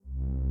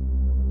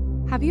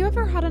Have you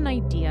ever had an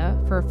idea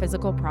for a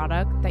physical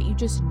product that you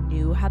just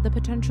knew had the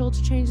potential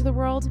to change the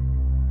world?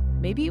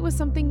 Maybe it was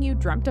something you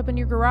dreamt up in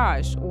your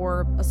garage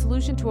or a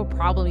solution to a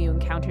problem you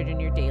encountered in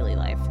your daily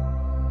life.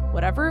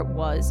 Whatever it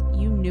was,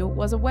 you knew it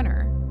was a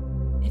winner.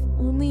 If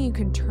only you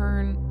could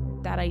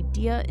turn that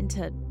idea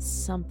into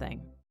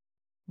something.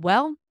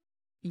 Well,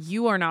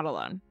 you are not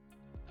alone.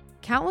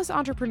 Countless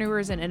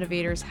entrepreneurs and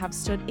innovators have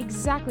stood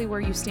exactly where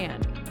you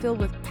stand, filled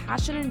with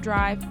passion and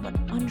drive, but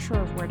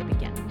unsure of where to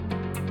begin.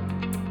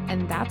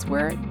 And that's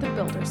where the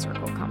Builder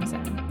Circle comes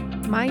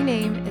in. My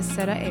name is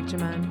Seda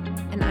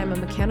Ekjaman, and I'm a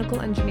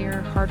mechanical engineer,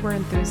 hardware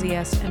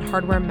enthusiast, and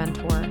hardware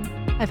mentor.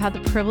 I've had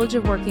the privilege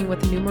of working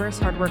with numerous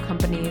hardware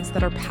companies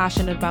that are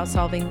passionate about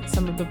solving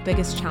some of the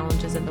biggest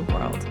challenges in the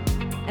world.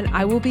 And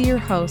I will be your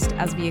host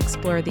as we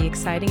explore the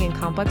exciting and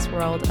complex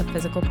world of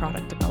physical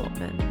product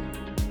development.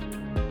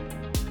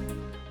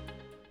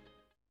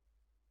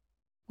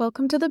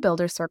 Welcome to the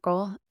Builder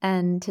Circle,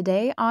 and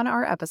today on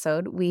our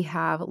episode, we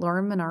have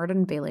Lauren Menard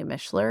and Bailey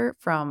Mishler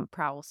from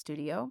PROWL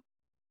Studio.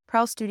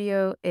 PROWL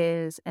Studio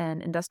is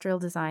an industrial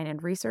design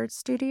and research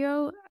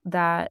studio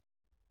that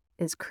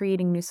is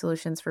creating new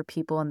solutions for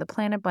people and the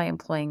planet by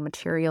employing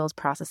materials,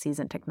 processes,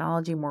 and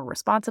technology more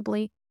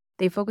responsibly.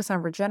 They focus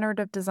on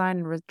regenerative design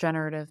and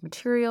regenerative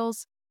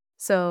materials.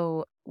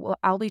 So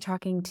I'll be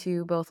talking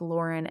to both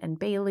Lauren and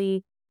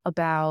Bailey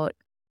about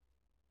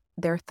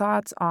their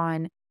thoughts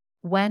on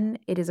when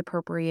it is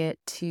appropriate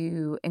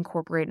to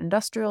incorporate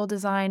industrial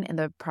design in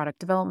the product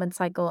development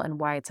cycle and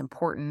why it's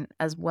important,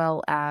 as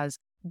well as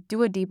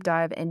do a deep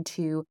dive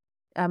into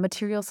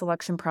material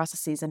selection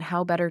processes and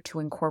how better to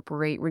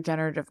incorporate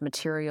regenerative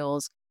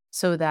materials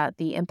so that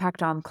the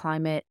impact on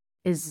climate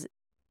is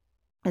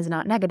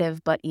not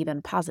negative, but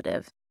even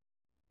positive.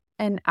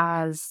 And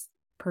as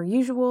per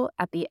usual,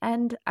 at the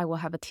end, I will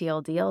have a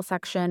TLDL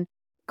section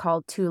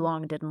called Too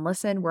Long Didn't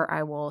Listen, where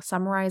I will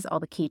summarize all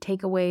the key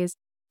takeaways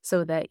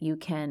so that you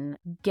can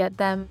get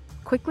them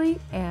quickly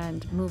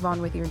and move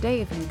on with your day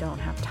if you don't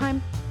have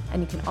time.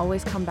 And you can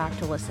always come back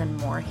to listen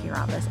more here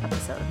on this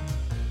episode.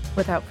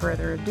 Without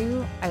further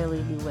ado, I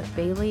leave you with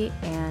Bailey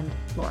and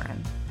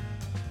Lauren.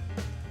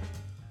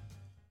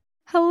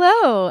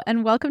 Hello,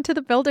 and welcome to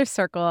the Builder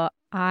Circle.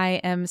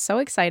 I am so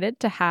excited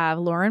to have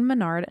Lauren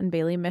Menard and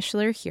Bailey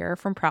Mishler here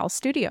from PROWL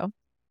Studio.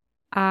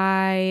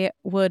 I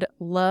would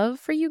love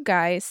for you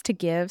guys to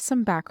give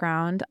some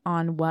background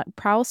on what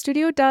PROWL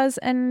Studio does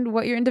and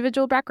what your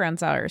individual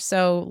backgrounds are.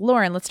 So,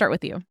 Lauren, let's start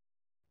with you.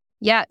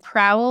 Yeah,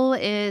 PROWL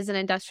is an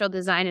industrial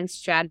design and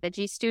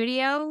strategy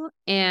studio,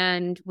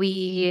 and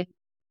we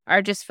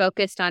are just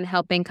focused on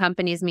helping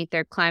companies meet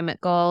their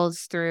climate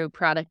goals through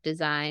product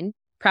design.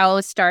 PROWL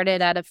was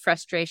started out of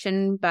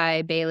frustration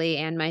by Bailey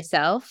and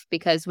myself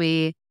because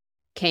we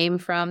came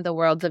from the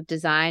worlds of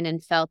design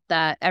and felt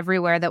that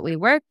everywhere that we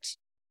worked,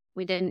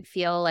 we didn't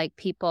feel like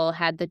people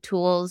had the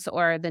tools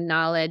or the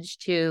knowledge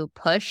to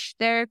push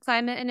their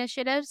climate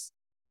initiatives.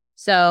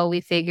 So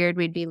we figured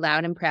we'd be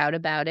loud and proud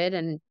about it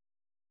and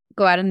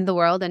go out into the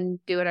world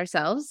and do it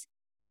ourselves.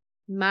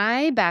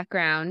 My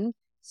background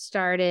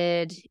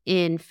started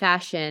in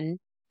fashion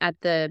at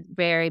the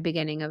very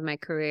beginning of my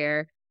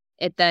career.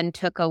 It then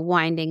took a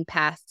winding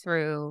path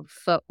through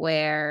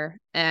footwear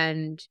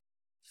and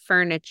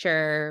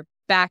furniture,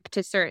 back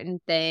to certain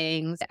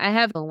things. I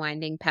have a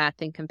winding path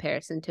in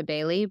comparison to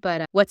Bailey,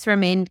 but what's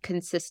remained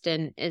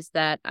consistent is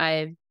that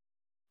I've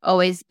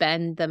always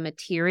been the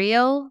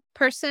material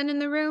person in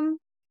the room,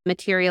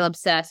 material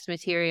obsessed,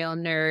 material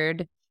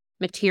nerd,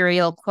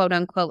 material quote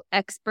unquote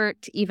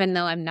expert, even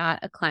though I'm not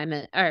a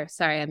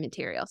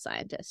material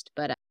scientist.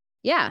 But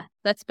yeah,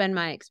 that's been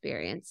my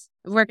experience.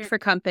 I've worked for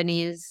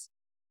companies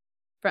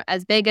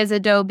as big as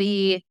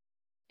Adobe,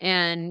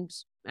 and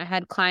I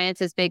had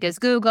clients as big as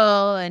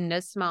Google and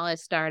as small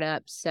as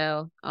startups,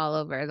 so all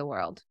over the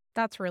world.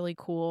 That's really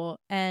cool.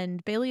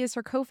 And Bailey is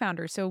her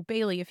co-founder. So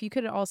Bailey, if you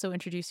could also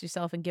introduce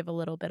yourself and give a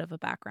little bit of a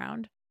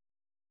background.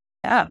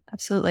 Yeah,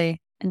 absolutely.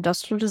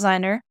 Industrial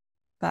designer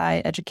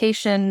by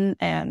education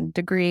and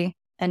degree,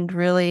 and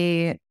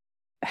really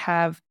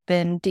have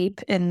been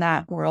deep in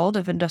that world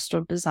of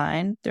industrial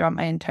design throughout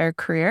my entire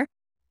career.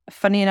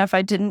 Funny enough,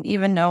 I didn't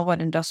even know what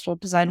industrial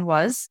design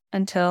was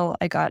until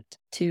I got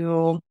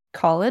to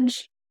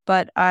college,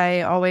 but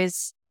I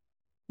always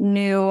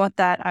knew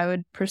that I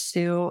would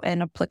pursue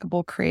an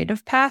applicable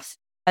creative path.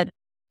 But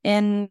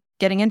in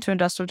getting into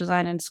industrial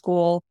design in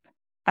school,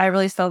 I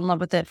really fell in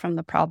love with it from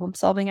the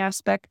problem-solving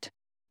aspect.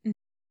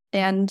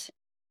 And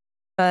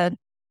the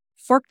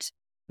forked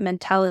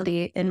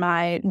mentality in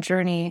my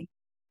journey,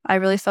 I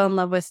really fell in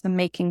love with the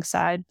making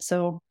side.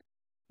 So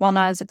while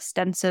not as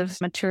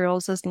extensive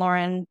materials as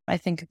Lauren, I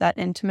think that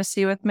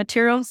intimacy with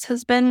materials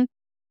has been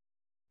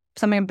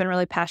something I've been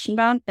really passionate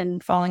about,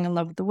 and falling in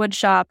love with the wood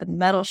shop and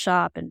metal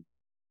shop and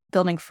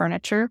building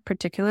furniture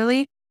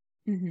particularly,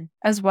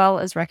 as well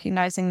as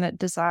recognizing that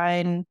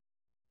design,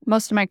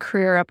 most of my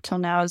career up till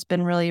now has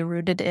been really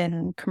rooted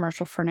in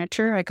commercial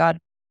furniture. I got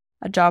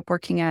a job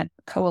working at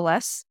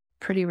Coalesce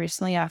pretty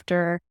recently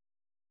after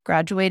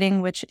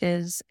graduating, which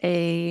is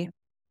a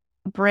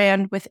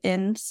brand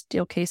within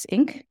Steelcase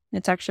Inc.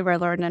 It's actually where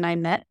Lauren and I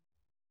met,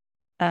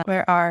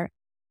 where our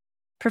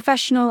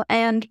professional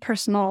and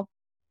personal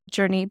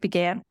journey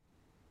began.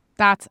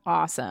 That's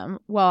awesome.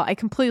 Well, I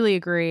completely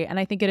agree. And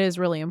I think it is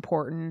really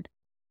important.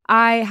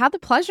 I had the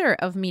pleasure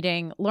of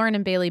meeting Lauren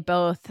and Bailey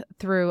both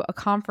through a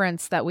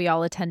conference that we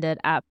all attended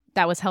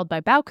that was held by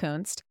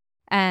Baukunst.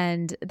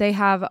 And they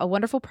have a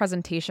wonderful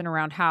presentation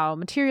around how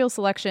material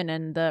selection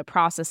and the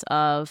process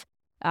of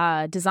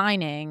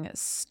designing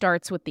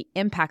starts with the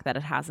impact that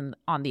it has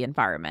on the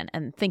environment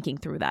and thinking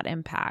through that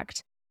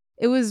impact.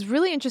 It was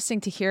really interesting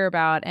to hear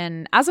about.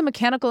 And as a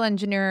mechanical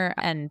engineer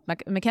and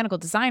mechanical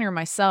designer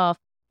myself,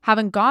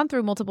 having gone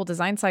through multiple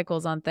design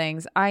cycles on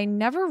things, I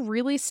never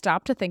really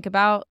stopped to think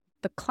about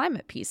the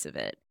climate piece of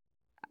it.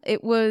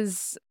 It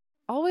was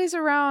always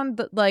around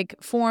the,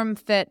 form,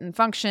 fit, and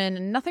function,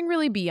 and nothing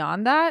really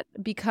beyond that,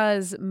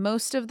 because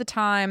most of the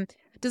time,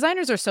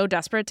 designers are so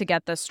desperate to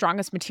get the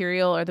strongest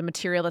material or the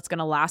material that's going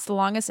to last the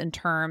longest in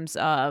terms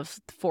of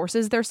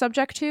forces they're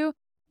subject to,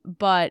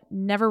 but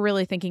never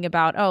really thinking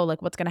about,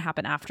 what's going to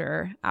happen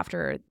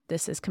after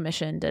this is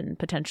commissioned and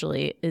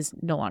potentially is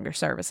no longer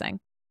servicing.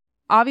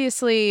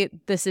 Obviously,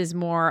 this is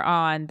more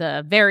on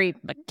the very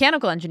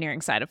mechanical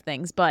engineering side of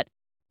things, but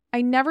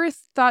I never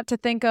thought to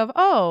think of,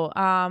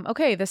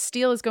 okay, the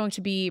steel is going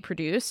to be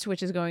produced,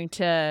 which is going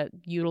to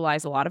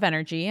utilize a lot of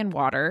energy and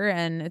water,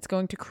 and it's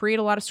going to create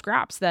a lot of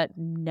scraps that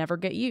never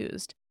get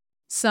used.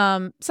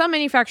 Some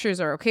manufacturers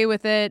are okay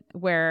with it,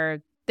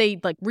 where they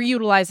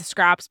reutilize the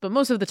scraps, but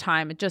most of the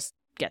time it just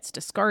gets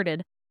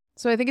discarded.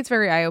 So I think it's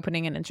very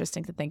eye-opening and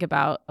interesting to think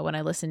about when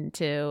I listen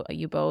to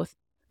you both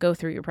go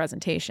through your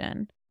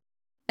presentation.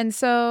 And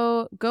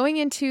so going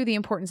into the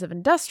importance of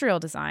industrial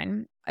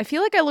design, I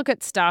feel like I look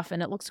at stuff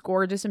and it looks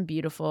gorgeous and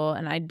beautiful,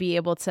 and I'd be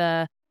able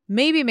to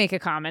maybe make a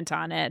comment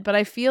on it. But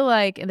I feel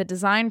like in the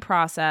design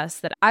process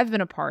that I've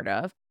been a part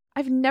of,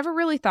 I've never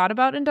really thought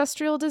about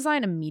industrial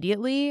design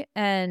immediately.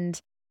 And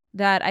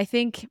that I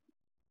think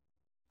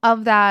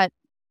of that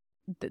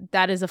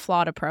is a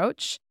flawed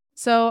approach.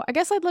 So I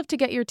guess I'd love to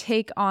get your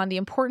take on the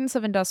importance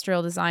of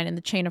industrial design in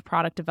the chain of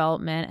product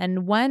development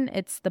and when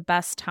it's the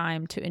best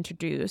time to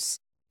introduce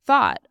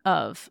thought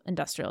of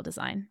industrial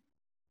design.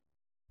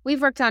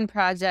 We've worked on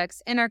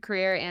projects in our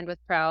career and with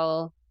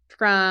PROWL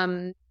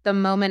from the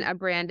moment a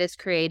brand is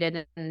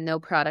created and no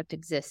product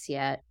exists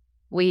yet.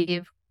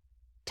 We've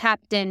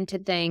tapped into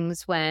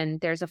things when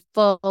there's a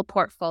full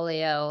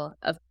portfolio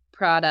of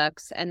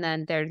products and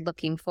then they're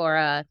looking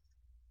for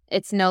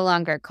it's no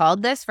longer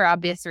called this for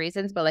obvious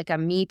reasons, but a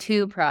Me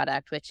Too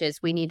product, which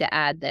is we need to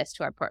add this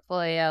to our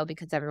portfolio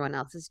because everyone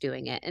else is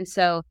doing it. And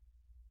so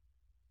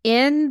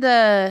in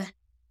the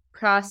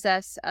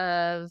process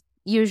of,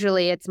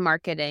 usually it's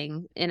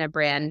marketing in a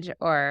brand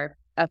or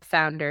a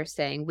founder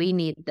saying, we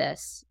need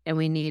this and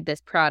we need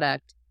this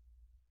product.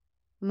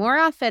 More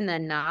often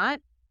than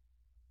not,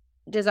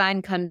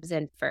 design comes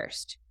in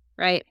first,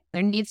 right?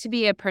 There needs to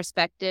be a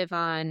perspective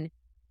on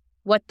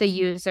what the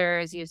user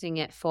is using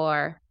it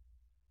for,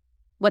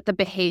 what the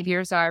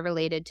behaviors are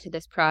related to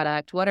this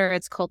product, what are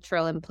its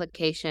cultural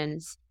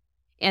implications,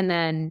 and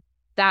then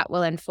that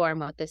will inform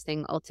what this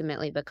thing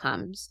ultimately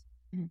becomes.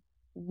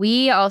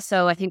 We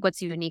also, I think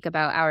what's unique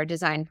about our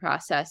design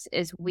process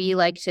is we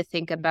like to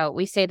think about,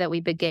 we say that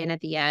we begin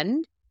at the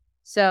end.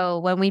 So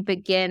when we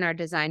begin our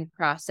design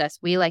process,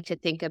 we like to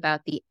think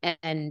about the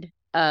end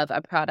of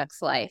a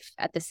product's life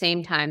at the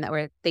same time that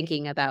we're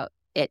thinking about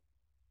it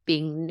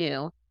being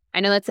new. I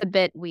know that's a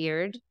bit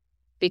weird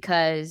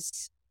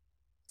because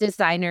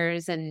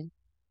designers and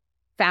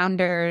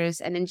founders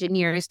and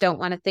engineers don't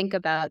want to think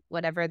about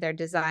whatever they're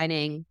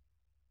designing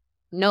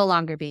no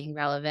longer being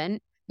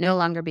relevant, no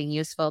longer being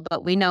useful,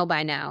 but we know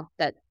by now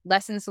that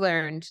lessons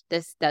learned,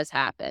 this does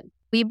happen.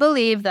 We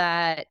believe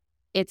that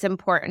it's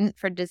important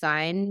for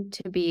design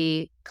to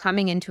be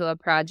coming into a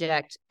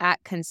project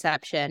at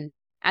conception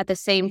at the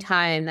same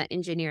time that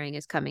engineering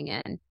is coming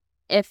in.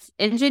 If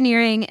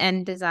engineering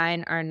and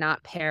design are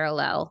not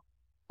parallel,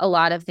 a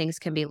lot of things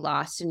can be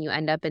lost and you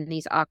end up in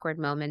these awkward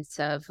moments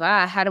of,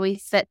 how do we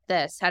fit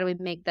this? How do we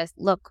make this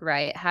look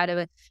right?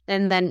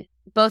 And then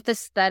both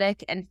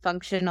aesthetic and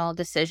functional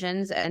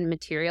decisions and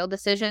material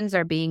decisions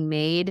are being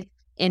made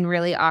in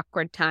really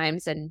awkward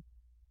times. And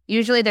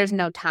usually there's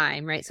no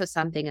time, right? So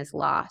something is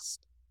lost.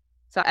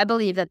 So I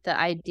believe that the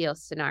ideal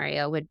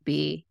scenario would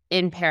be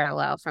in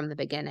parallel from the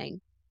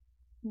beginning.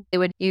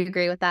 Would you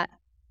agree with that?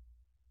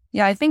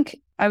 Yeah, I think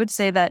I would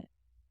say that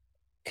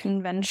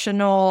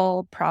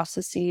conventional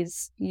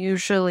processes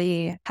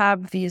usually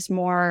have these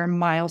more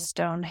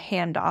milestone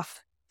handoff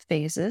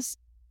phases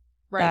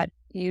that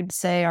you'd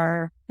say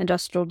are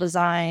industrial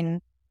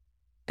design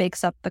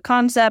bakes up the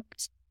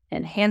concept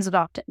and hands it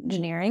off to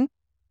engineering.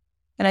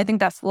 And I think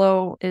that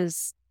flow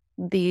is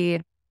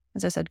the,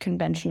 as I said,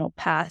 conventional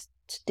path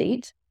to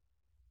date.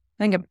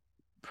 I think a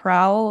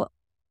PROWL,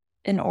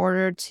 in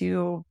order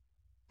to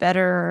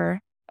better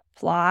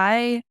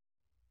apply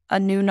a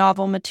new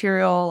novel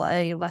material,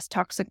 a less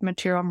toxic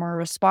material, more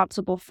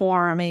responsible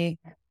form, a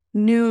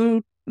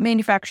new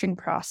manufacturing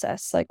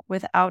process,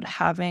 without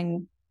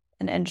having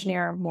an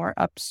engineer more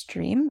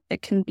upstream,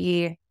 it can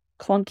be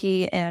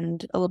clunky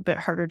and a little bit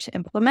harder to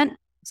implement.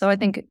 So I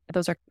think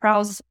those are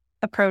PROWL's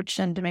approach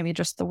and maybe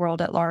just the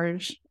world at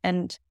large.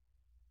 And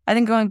I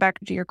think going back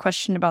to your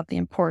question about the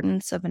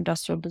importance of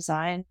industrial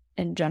design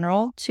in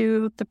general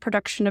to the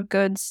production of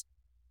goods,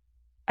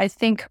 I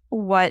think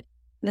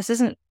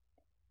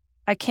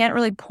I can't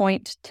really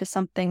point to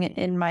something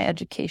in my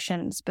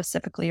education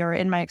specifically or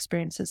in my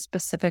experiences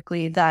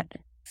specifically that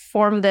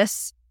form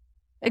this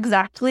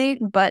exactly,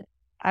 but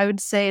I would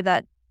say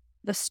that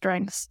the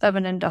strengths of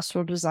an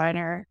industrial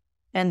designer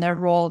and their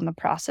role in the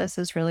process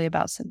is really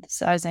about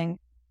synthesizing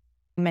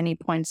many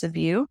points of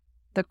view,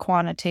 the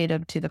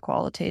quantitative to the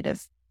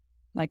qualitative,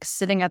 like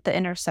sitting at the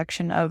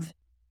intersection of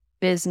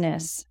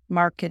business,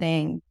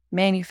 marketing,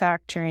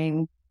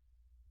 manufacturing,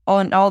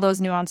 all those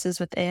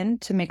nuances within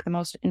to make the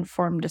most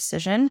informed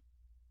decision.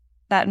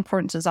 That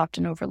importance is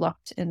often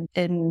overlooked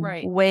in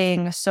Right.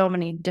 weighing so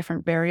many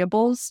different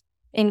variables,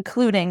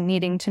 including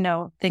needing to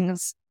know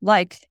things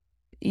like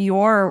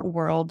your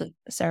world,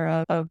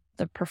 Sarah, of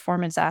the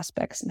performance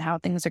aspects and how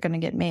things are going to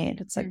get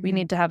made. It's like we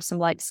need to have some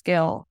light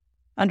scale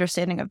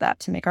understanding of that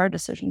to make our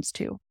decisions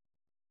too.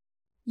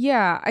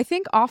 Yeah, I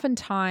think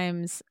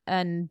oftentimes,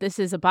 and this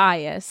is a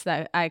bias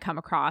that I come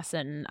across,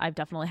 and I've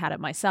definitely had it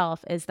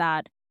myself, is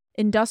that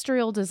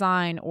industrial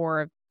design,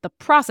 or the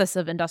process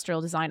of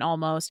industrial design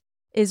almost,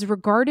 is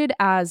regarded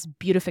as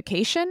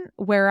beautification,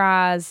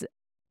 whereas,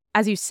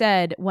 as you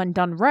said, when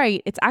done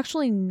right, it's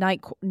actually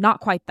not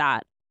quite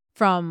that,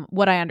 from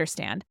what I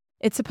understand.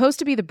 It's supposed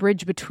to be the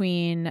bridge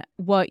between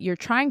what you're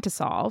trying to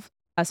solve.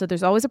 So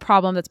there's always a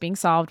problem that's being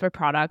solved by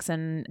products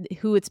and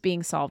who it's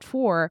being solved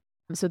for.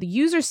 So the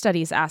user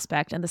studies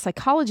aspect and the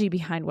psychology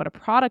behind what a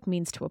product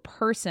means to a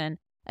person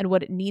and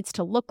what it needs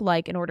to look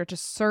like in order to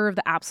serve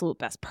the absolute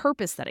best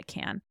purpose that it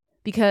can.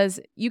 Because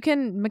you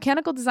can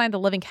mechanical design the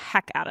living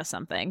heck out of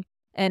something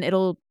and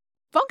it'll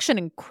function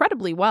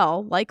incredibly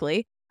well,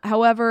 likely.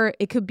 However,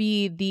 it could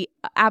be the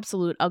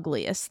absolute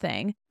ugliest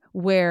thing,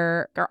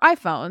 where our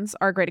iPhones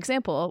are a great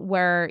example,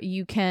 where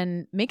you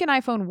can make an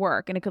iPhone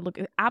work and it could look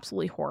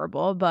absolutely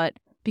horrible, but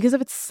because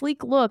of its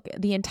sleek look,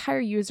 the entire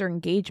user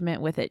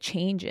engagement with it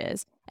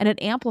changes, and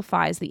it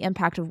amplifies the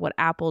impact of what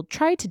Apple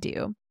tried to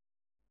do.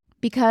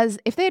 Because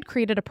if they had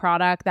created a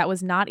product that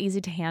was not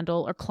easy to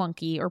handle or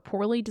clunky or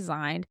poorly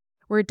designed,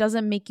 where it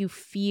doesn't make you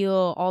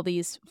feel all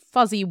these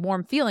fuzzy,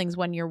 warm feelings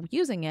when you're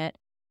using it,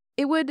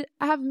 it would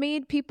have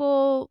made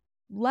people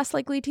less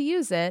likely to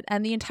use it,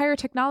 and the entire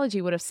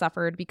technology would have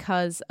suffered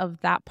because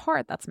of that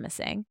part that's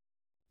missing.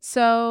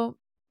 So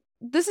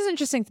this is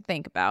interesting to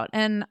think about,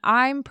 and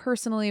I'm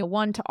personally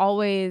one to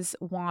always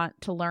want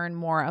to learn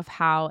more of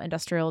how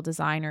industrial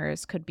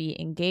designers could be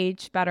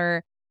engaged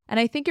better. And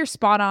I think you're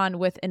spot on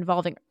with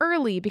involving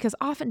early, because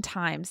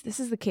oftentimes this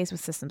is the case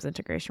with systems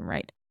integration,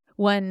 right?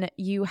 When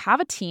you have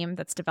a team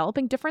that's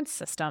developing different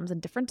systems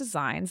and different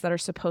designs that are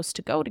supposed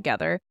to go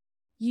together,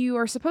 you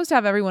are supposed to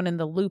have everyone in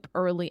the loop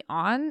early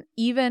on,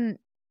 even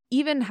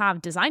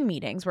have design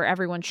meetings where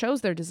everyone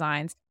shows their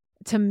designs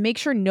to make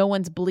sure no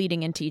one's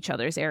bleeding into each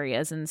other's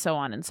areas and so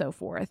on and so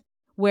forth.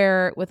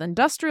 Where with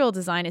industrial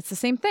design, it's the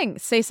same thing.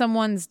 Say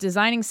someone's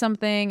designing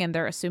something and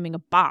they're assuming a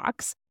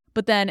box,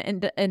 but then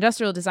an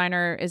industrial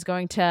designer is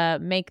going to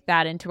make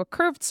that into a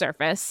curved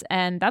surface,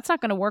 and that's not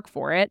going to work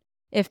for it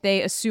if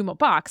they assume a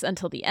box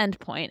until the end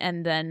point,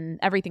 and then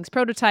everything's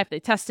prototyped, they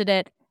tested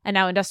it, and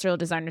now industrial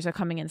designers are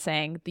coming in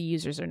saying the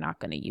users are not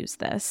going to use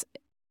this.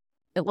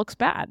 It looks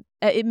bad.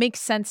 It makes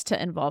sense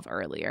to involve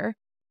earlier.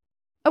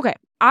 Okay,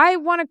 I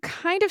want to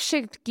kind of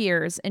shift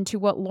gears into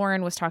what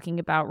Lauren was talking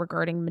about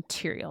regarding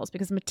materials,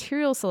 because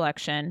material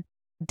selection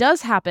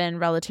does happen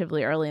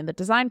relatively early in the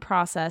design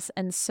process.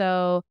 And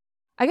so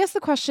I guess the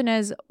question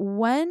is,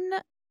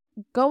 when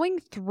going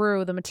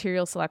through the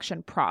material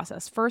selection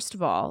process, first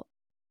of all,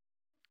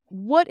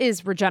 what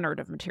is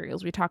regenerative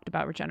materials? We talked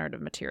about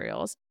regenerative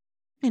materials.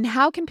 And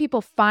how can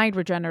people find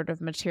regenerative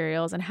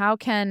materials, and how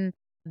can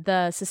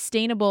the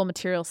sustainable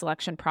material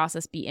selection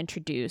process be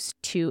introduced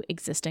to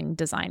existing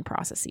design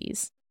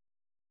processes?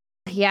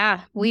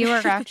 Yeah, we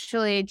were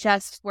actually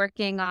just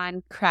working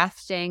on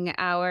crafting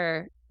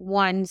our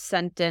one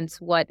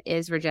sentence, what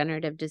is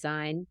regenerative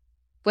design,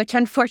 which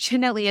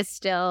unfortunately is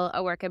still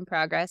a work in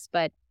progress,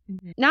 but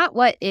not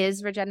what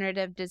is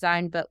regenerative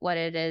design, but what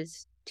it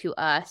is to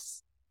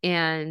us.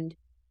 And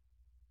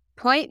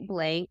point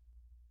blank,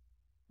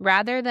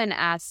 rather than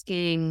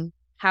asking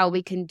how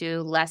we can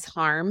do less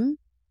harm,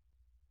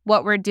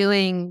 what we're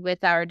doing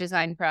with our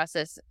design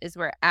process is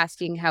we're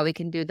asking how we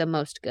can do the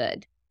most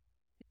good.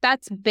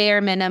 That's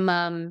bare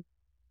minimum,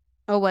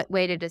 what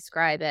way to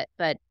describe it.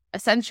 But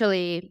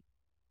essentially,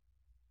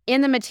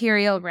 in the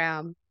material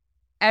realm,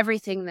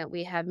 everything that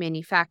we have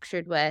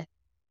manufactured with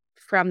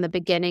from the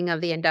beginning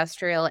of the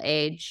industrial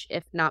age,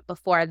 if not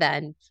before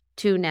then,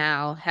 to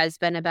now, has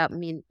been about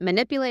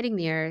manipulating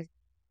the earth,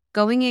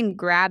 going and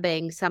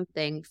grabbing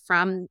something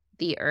from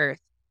the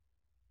earth,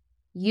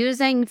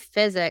 using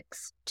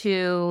physics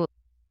to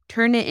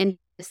turn it into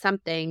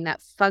something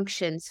that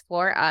functions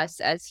for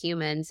us as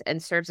humans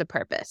and serves a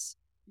purpose.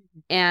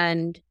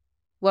 And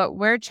what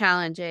we're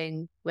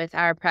challenging with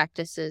our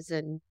practices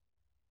and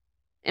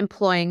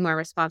employing more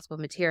responsible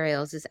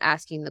materials is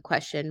asking the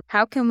question,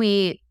 how can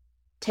we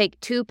take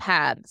two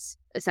paths,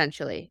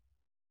 essentially?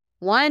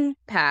 One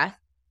path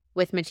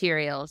with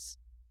materials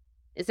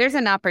is there's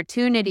an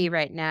opportunity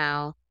right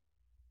now.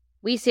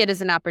 We see it as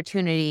an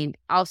opportunity,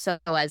 also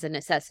as a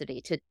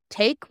necessity, to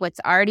take what's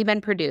already been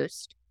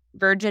produced,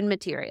 virgin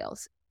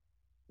materials.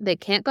 They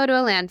can't go to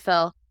a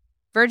landfill.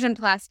 Virgin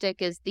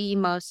plastic is the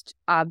most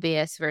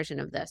obvious version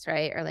of this,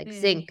 right? Or like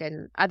zinc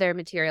and other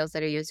materials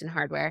that are used in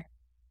hardware.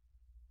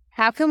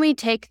 How can we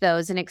take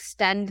those and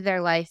extend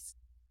their life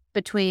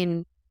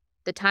between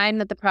the time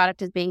that the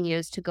product is being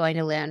used to going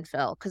to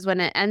landfill? Because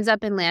when it ends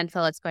up in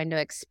landfill, it's going to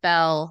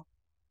expel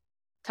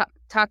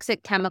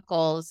toxic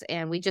chemicals,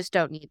 and we just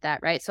don't need that,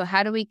 right? So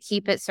how do we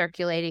keep it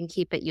circulating,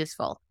 keep it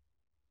useful?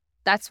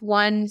 That's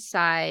one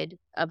side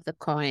of the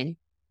coin.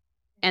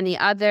 And the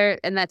other,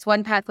 and that's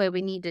one pathway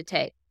we need to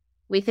take.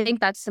 We think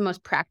that's the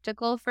most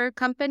practical for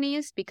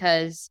companies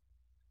because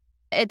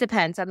it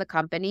depends on the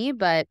company,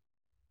 but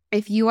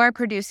if you are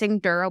producing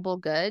durable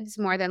goods,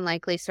 more than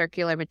likely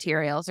circular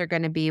materials are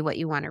going to be what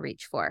you want to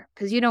reach for,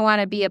 because you don't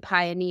want to be a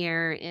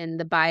pioneer in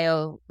the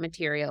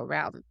biomaterial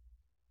realm.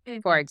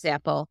 For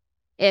example,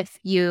 if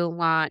you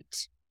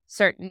want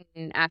certain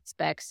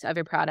aspects of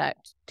your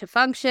product to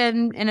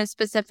function in a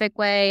specific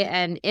way,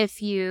 and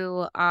if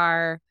you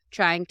are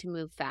trying to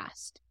move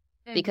fast,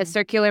 because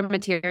circular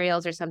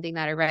materials are something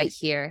that are right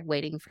here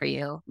waiting for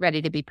you,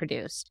 ready to be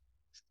produced.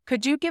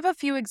 Could you give a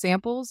few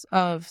examples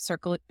of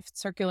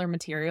circular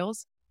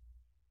materials?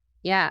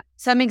 Yeah.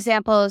 Some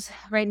examples.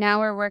 Right now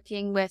we're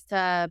working with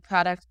a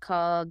product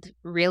called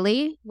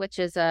Really, which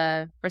is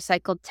a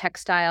recycled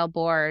textile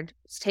board.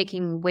 It's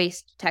taking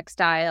waste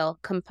textile,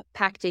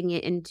 compacting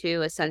it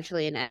into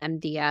essentially an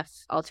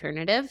MDF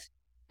alternative.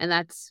 And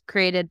that's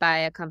created by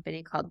a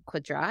company called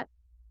Quadrat.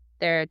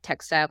 They're a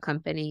textile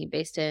company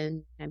based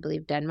in, I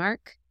believe,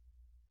 Denmark.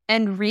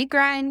 And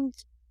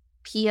regrind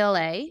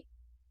PLA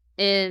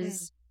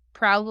is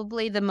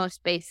probably the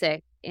most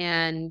basic.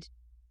 And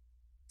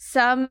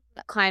some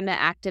climate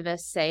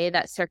activists say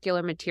that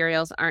circular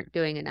materials aren't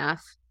doing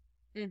enough.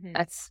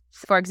 That's,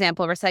 for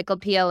example,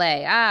 recycled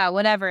PLA.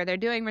 Whatever, they're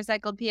doing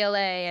recycled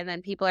PLA, and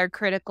then people are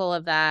critical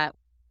of that.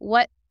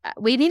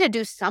 We need to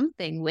do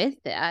something with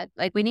that.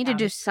 Like, we need to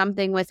do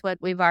something with what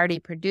we've already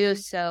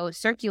produced. So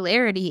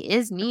circularity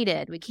is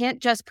needed. We can't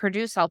just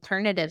produce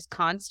alternatives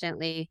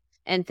constantly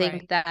and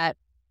think that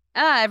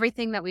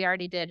everything that we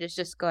already did is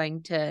just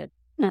going to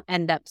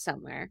end up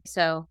somewhere.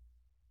 So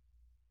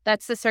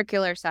that's the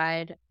circular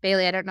side.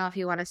 Bailey, I don't know if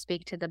you want to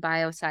speak to the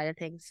bio side of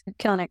things.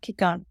 Killing it. Keep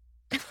going.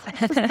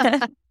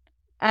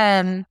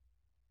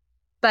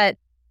 But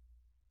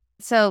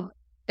so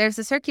there's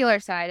the circular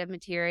side of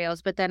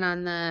materials, but then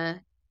on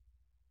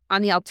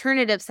the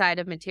alternative side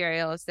of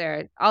materials, there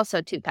are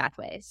also two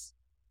pathways.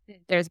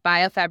 There's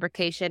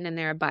biofabrication and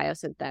there are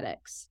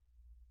biosynthetics.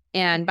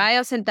 And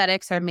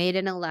biosynthetics are made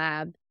in a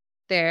lab.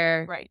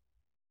 They're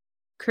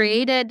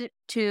created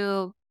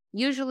to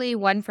usually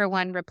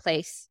one-for-one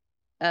replace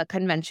a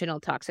conventional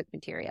toxic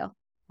material.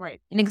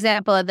 An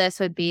example of this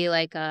would be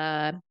like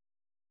a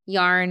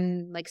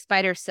yarn, like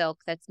spider silk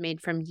that's made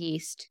from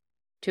yeast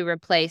to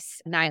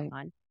replace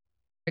nylon,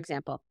 for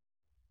example.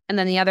 And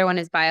then the other one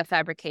is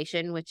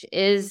biofabrication, which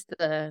is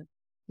the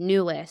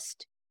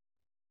newest.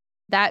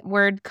 That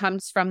word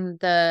comes from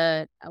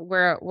the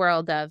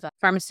world of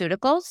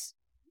pharmaceuticals.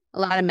 A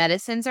lot of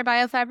medicines are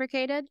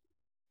biofabricated.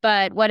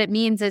 But what it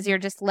means is you're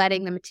just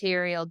letting the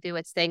material do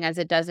its thing as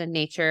it does in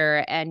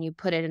nature, and you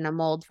put it in a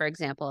mold, for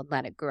example, and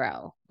let it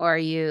grow. Or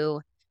you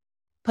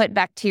put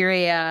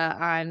bacteria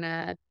on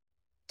a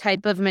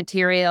type of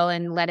material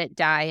and let it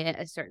dye it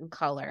a certain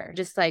color.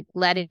 Just like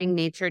letting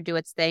nature do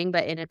its thing,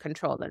 but in a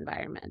controlled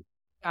environment.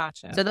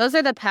 Gotcha. So those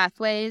are the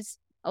pathways.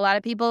 A lot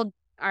of people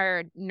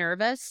are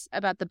nervous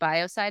about the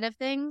bio side of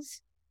things,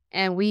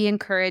 and we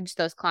encourage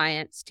those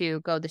clients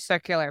to go the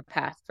circular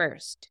path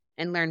first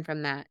and learn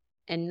from that,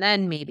 and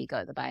then maybe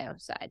go the bio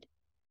side.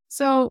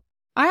 So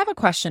I have a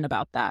question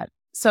about that.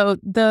 So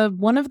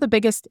one of the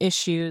biggest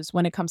issues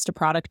when it comes to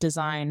product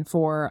design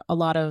for a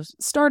lot of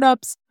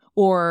startups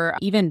or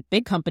even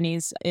big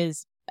companies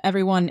is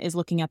everyone is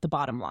looking at the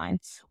bottom line,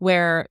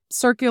 where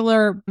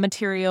circular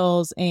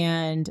materials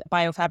and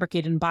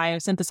biofabricated and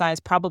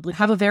biosynthesized probably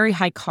have a very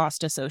high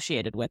cost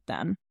associated with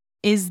them.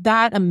 Is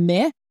that a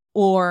myth,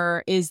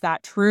 or is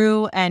that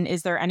true? And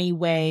is there any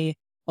way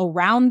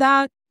around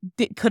that?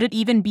 Could it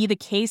even be the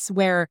case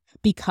where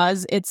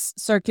because it's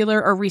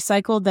circular or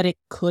recycled that it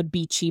could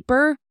be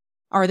cheaper?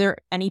 Are there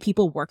any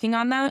people working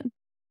on that?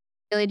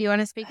 Billy, do you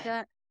want to speak to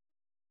that?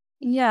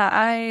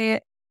 Yeah,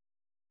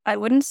 I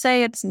wouldn't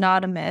say it's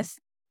not a myth.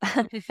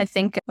 I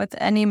think with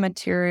any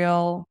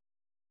material,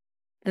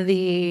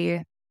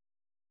 it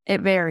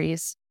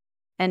varies.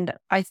 And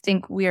I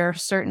think we are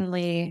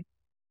certainly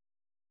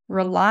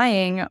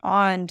relying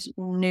on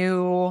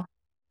new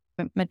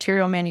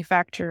material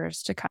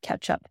manufacturers to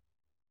catch up.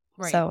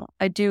 So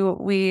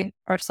we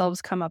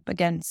ourselves come up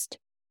against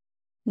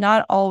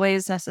not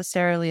always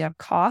necessarily a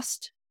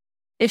cost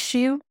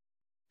issue,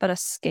 but a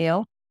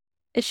scale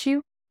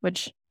issue,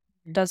 which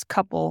does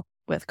couple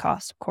with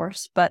cost, of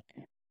course. But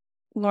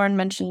Lauren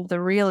mentioned the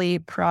Really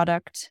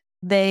product.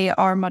 They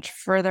are much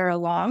further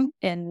along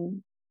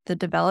in the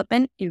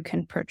development. You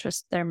can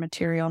purchase their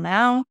material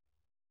now,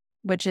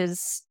 which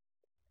is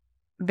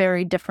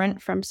very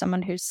different from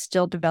someone who's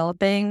still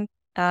developing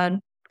a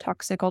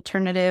toxic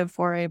alternative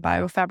or a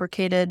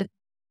biofabricated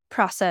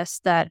process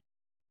that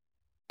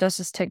does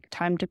just take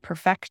time to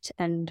perfect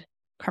and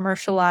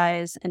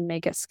commercialize and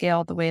make it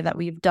scale the way that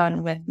we've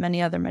done with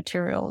many other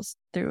materials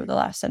through the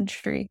last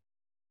century.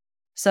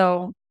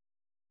 So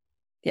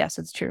yes,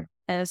 it's true.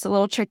 And it's a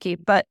little tricky,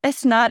 but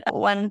it's not.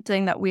 One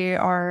thing that we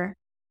are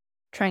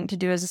trying to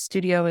do as a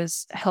studio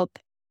is help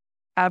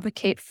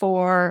advocate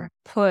for,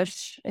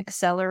 push,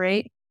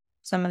 accelerate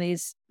some of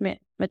these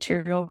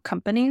material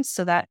companies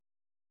so that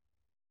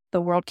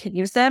the world can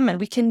use them and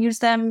we can use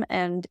them.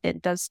 And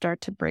it does start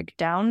to break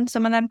down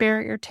some of that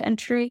barrier to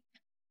entry.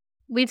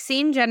 We've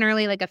seen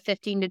generally like a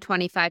 15 to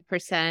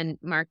 25%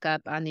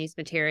 markup on these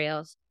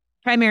materials,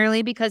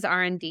 primarily because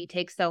R&D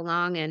takes so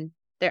long and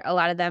a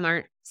lot of them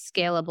aren't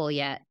scalable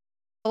yet.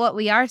 What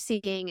we are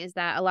seeing is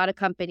that a lot of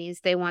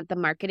companies, they want the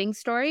marketing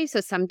story.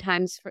 So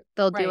sometimes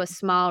they'll do a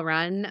small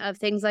run of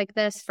things like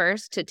this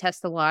first to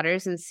test the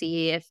waters and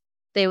see if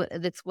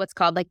it's what's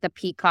called like the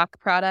peacock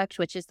product,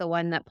 which is the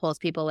one that pulls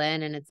people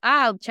in and it's,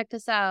 check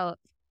this out.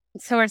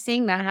 So we're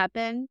seeing that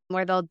happen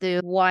where they'll do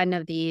one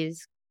of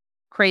these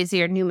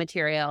crazier new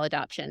material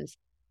adoptions.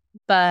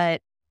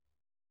 But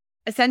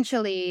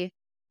essentially,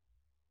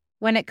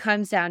 when it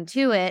comes down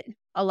to it,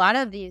 a lot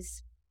of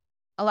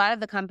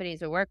the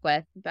companies we work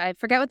with, I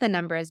forget what the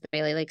number is,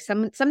 Bailey, like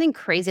something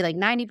crazy, like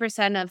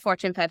 90% of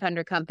Fortune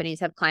 500 companies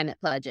have climate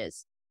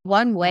pledges.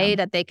 One way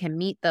that they can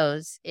meet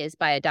those is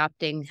by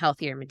adopting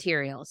healthier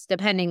materials,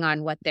 depending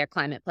on what their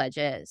climate pledge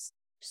is.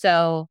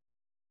 So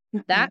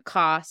that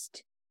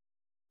cost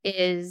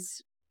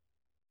is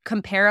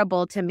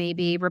comparable to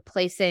maybe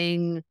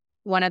replacing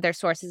one of their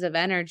sources of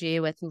energy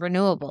with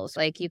renewables.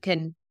 Like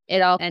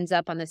it all ends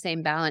up on the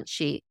same balance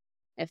sheet,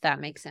 if that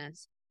makes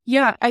sense.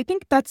 Yeah, I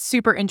think that's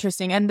super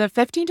interesting. And the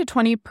 15 to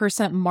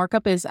 20%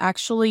 markup is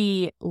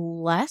actually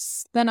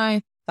less than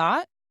I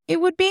thought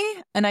it would be.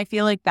 And I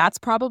feel like that's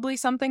probably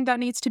something that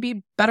needs to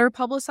be better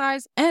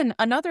publicized. And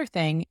another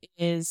thing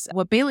is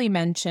what Bailey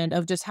mentioned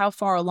of just how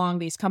far along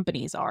these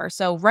companies are.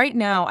 So right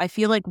now, I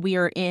feel like we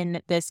are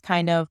in this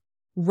kind of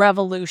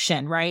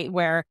revolution, right?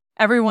 Where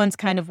everyone's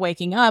kind of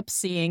waking up,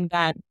 seeing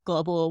that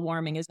global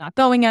warming is not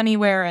going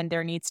anywhere and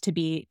there needs to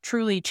be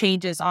truly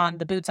changes on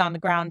the boots on the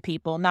ground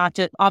people, not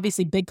just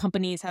obviously big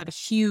companies have a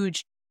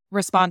huge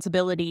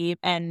responsibility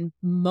and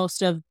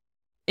most of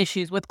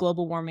issues with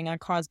global warming are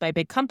caused by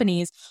big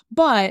companies,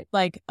 but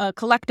like a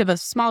collective of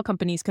small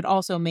companies could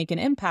also make an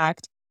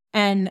impact.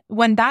 And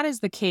when that is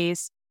the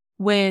case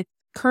with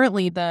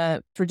currently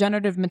the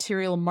regenerative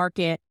material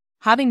market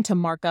having to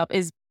mark up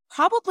is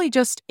probably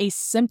just a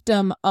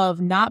symptom of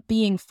not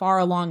being far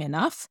along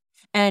enough.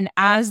 And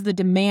as the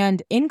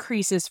demand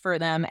increases for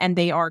them and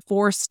they are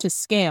forced to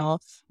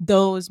scale,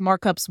 those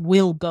markups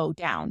will go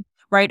down,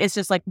 right? It's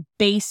just like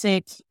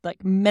basic,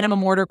 like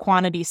minimum order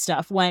quantity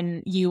stuff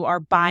when you are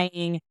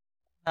buying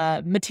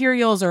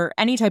materials or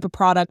any type of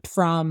product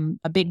from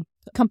big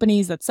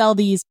companies that sell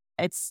these.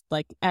 It's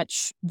like at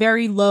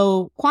very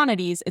low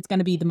quantities, it's going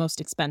to be the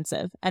most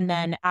expensive. And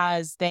then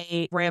as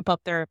they ramp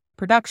up their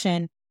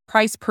production,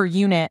 price per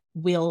unit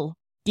will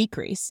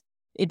decrease.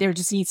 There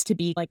just needs to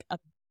be like a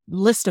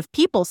list of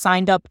people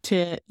signed up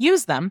to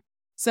use them.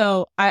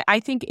 So I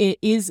think it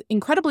is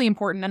incredibly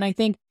important. And I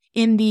think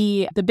in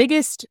the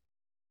biggest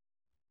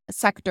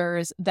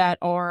sectors that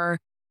are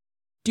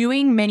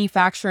doing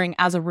manufacturing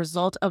as a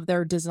result of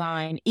their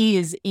design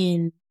is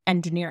in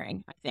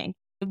engineering, I think,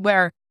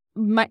 where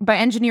by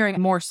engineering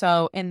more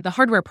so in the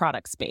hardware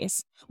product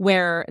space,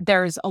 where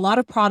there's a lot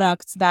of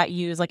products that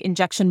use like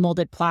injection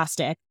molded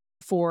plastic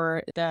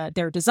for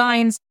their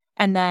designs.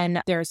 And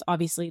then there's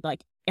obviously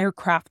like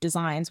aircraft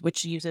designs,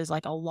 which uses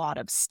like a lot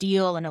of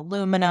steel and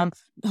aluminum,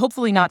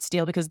 hopefully not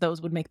steel because those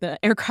would make the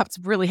aircrafts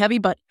really heavy,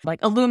 but like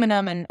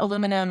aluminum and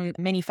aluminum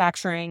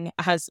manufacturing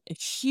has a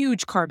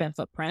huge carbon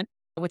footprint,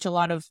 which a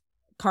lot of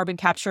carbon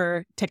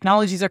capture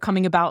technologies are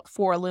coming about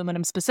for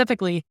aluminum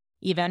specifically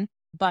even.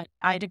 But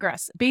I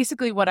digress.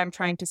 Basically, what I'm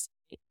trying to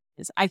say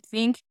is I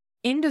think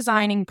in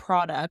designing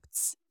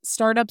products,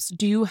 startups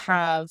do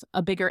have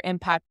a bigger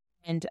impact.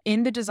 And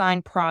in the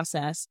design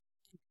process,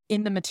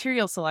 in the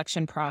material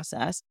selection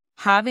process,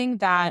 having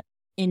that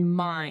in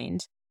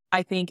mind,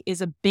 I think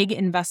is a big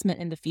investment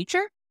in the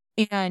future.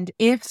 And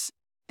if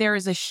there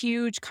is a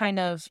huge kind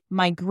of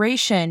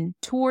migration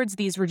towards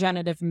these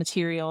regenerative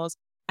materials,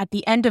 at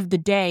the end of the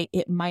day,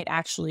 it might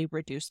actually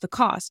reduce the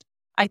cost.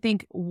 I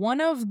think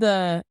one of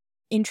the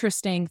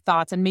interesting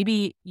thoughts, and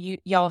maybe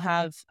y'all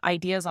have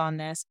ideas on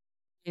this,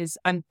 is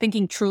I'm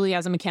thinking truly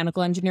as a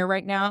mechanical engineer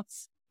right now,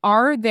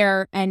 are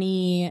there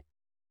any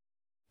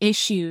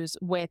issues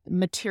with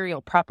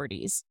material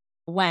properties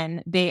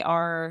when they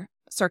are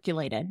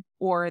circulated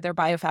or they're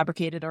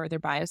biofabricated or they're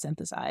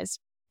biosynthesized?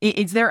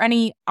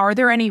 Are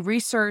there any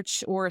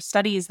research or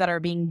studies that are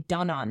being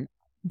done on?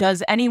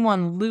 Does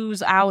anyone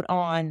lose out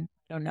on,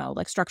 I don't know,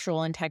 like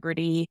structural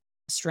integrity,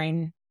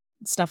 strain,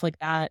 stuff like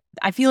that?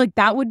 I feel like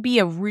that would be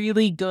a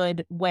really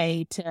good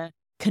way to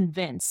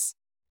convince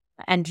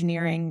the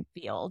engineering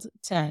field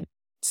to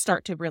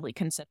start to really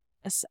consider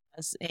this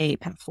as a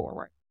path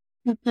forward.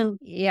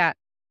 Yeah.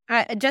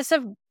 Just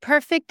a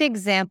perfect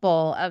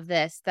example of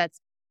this that's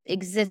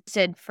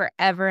existed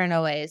forever and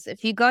always.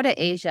 If you go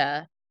to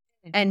Asia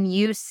and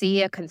you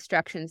see a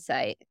construction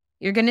site,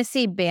 you're going to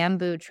see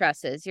bamboo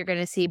trusses. You're going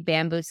to see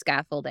bamboo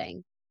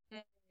scaffolding.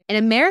 In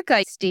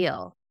America,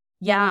 steel.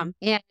 Yeah.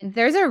 And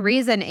there's a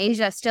reason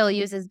Asia still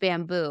uses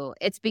bamboo.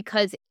 It's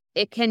because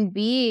it can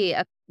be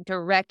a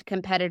direct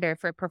competitor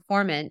for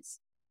performance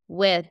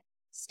with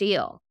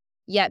steel.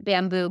 Yet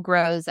bamboo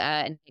grows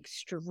at an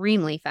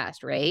extremely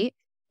fast rate.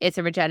 It's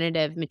a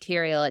regenerative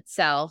material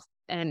itself.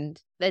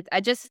 And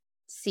I just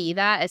see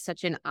that as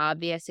such an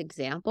obvious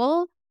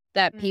example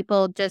that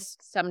people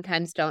just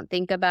sometimes don't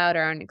think about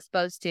or aren't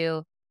exposed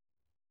to.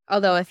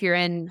 Although if you're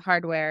in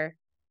hardware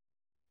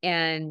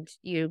and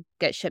you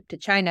get shipped to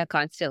China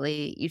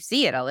constantly, you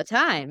see it all the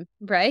time,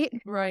 right?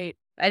 Right.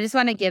 I just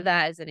want to give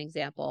that as an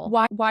example.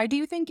 Why do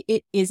you think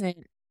it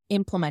isn't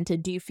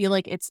implemented? Do you feel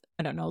like it's,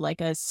 I don't know, like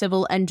a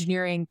civil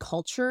engineering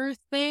culture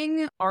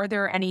thing? Are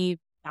there any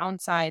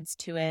downsides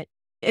to it?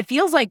 It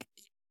feels like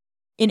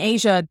in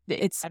Asia,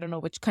 I don't know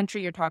which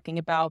country you're talking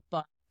about,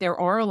 but there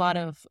are a lot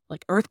of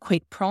like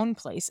earthquake prone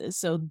places.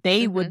 So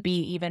they would be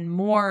even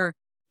more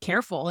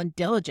careful and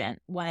diligent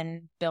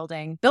when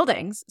building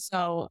buildings.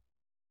 So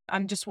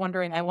I'm just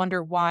wondering, I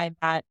wonder why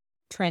that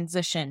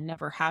transition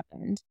never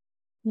happened.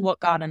 What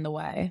got in the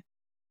way?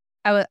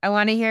 I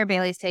want to hear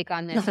Bailey's take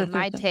on this. And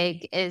my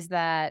take is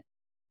that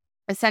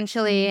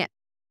essentially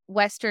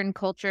Western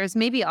cultures,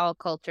 maybe all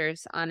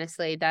cultures,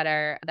 honestly, that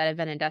have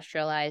been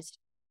industrialized,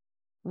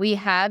 we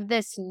have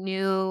this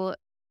new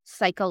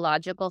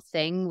psychological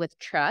thing with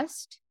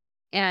trust.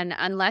 And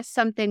unless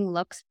something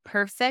looks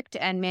perfect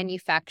and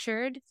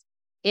manufactured,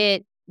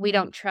 we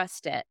don't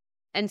trust it.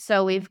 And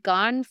so we've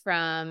gone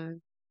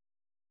from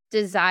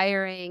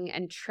desiring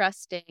and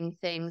trusting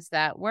things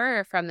that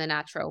were from the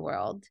natural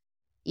world.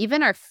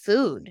 Even our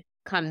food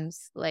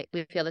comes, like,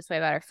 we feel this way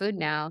about our food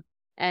now.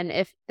 And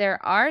if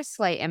there are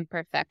slight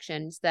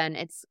imperfections, then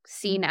it's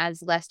seen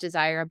as less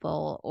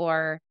desirable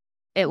or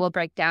it will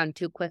break down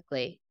too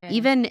quickly,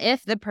 even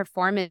if the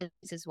performance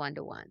is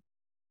 1-to-1.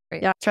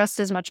 Right. Yeah, trust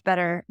is much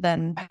better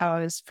than how I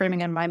was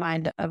framing in my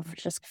mind of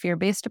just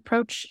fear-based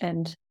approach,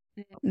 and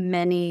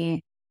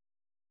many,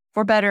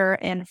 for better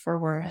and for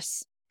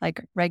worse,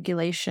 like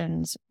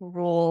regulations,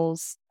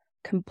 rules,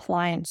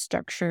 compliance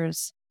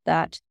structures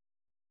that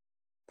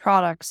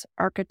products,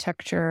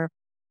 architecture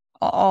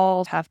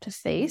all have to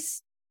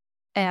face.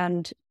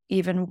 And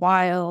even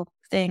while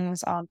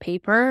things on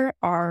paper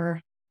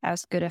are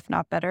as good, if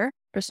not better,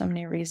 for so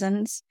many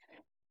reasons,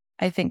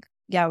 I think,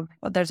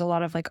 there's a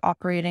lot of like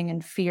operating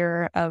in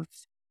fear of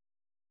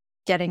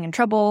getting in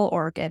trouble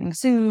or getting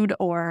sued,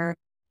 or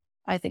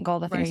I think all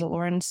the things that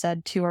Lauren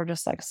said too are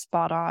just like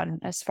spot on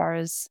as far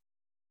as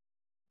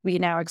we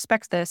now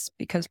expect this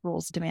because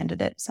rules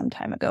demanded it some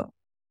time ago.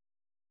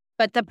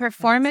 But the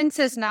performance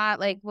is not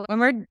like when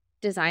we're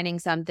designing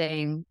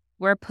something,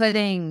 we're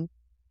putting,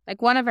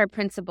 like, one of our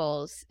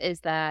principles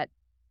is that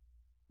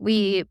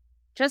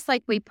just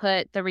like we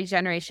put the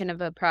regeneration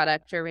of a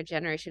product or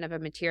regeneration of a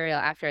material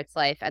after its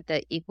life at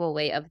the equal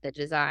weight of the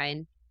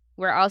design,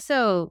 we're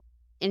also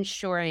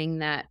ensuring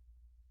that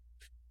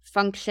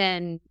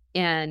function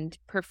and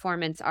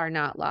performance are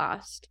not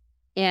lost.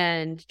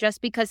 And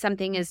just because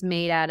something is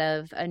made out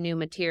of a new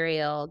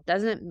material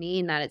doesn't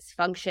mean that its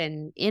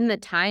function in the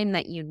time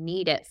that you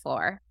need it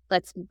for.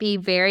 Let's be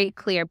very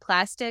clear.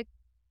 Plastic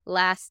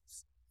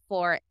lasts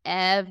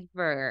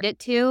forever. It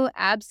too?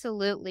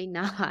 Absolutely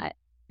not.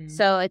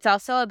 So it's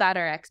also about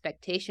our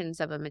expectations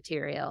of a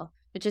material,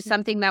 which is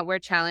something that we're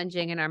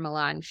challenging in our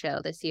Milan show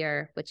this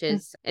year, which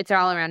is it's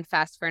all around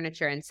fast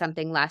furniture and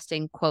something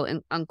lasting, quote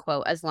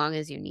unquote, as long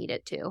as you need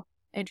it to.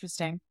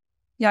 Interesting.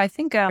 Yeah, I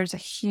think there's a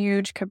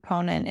huge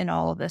component in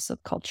all of this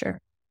of culture,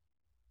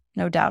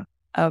 no doubt,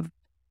 of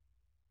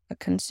a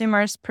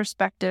consumer's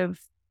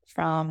perspective,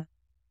 from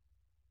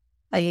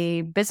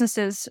a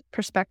business's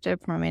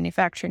perspective, from a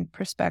manufacturing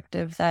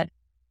perspective, that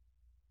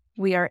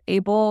we are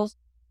able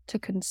to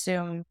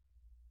consume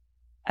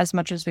as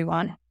much as we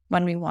want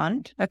when we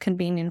want, a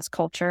convenience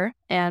culture,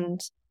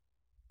 and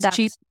that's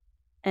cheap.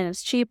 And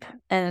it's cheap,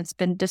 and it's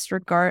been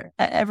disregarded.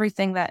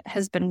 Everything that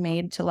has been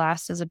made to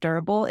last as a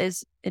durable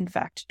is, in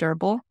fact,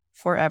 durable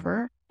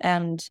forever.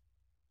 And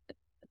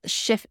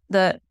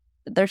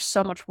there's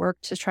so much work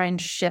to try and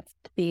shift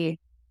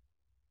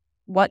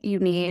what you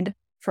need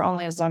for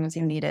only as long as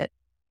you need it.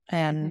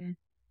 And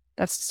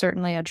that's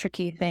certainly a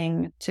tricky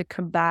thing to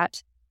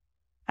combat,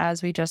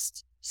 as we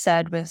just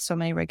said, with so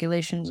many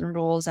regulations and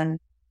rules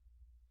and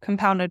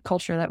compounded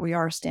culture that we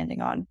are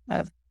standing on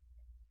of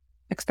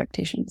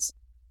expectations.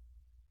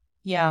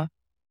 Yeah,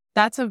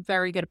 that's a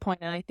very good point.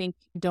 And I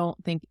don't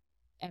think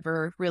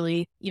ever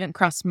really even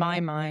crossed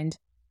my mind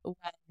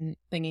when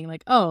thinking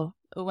like, oh,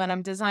 when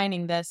I'm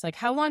designing this, like,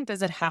 how long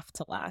does it have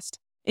to last?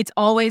 It's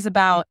always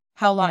about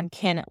how long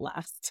can it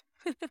last?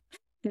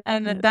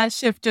 And that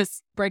shift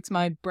just breaks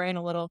my brain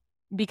a little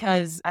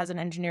because as an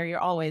engineer, you're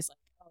always like,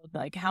 oh,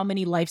 like, how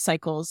many life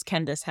cycles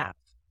can this have?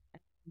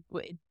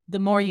 The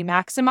more you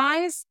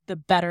maximize, the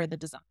better the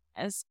design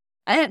is.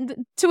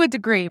 And to a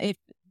degree,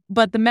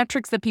 but the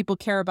metrics that people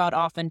care about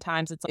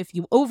oftentimes, it's if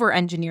you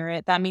over-engineer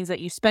it, that means that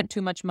you spent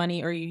too much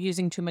money or you're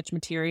using too much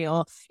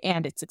material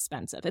and it's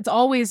expensive. It's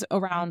always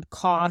around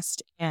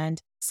cost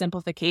and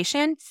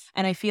simplification.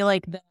 And I feel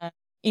like the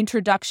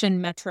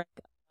introduction metric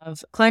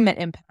of climate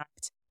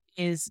impact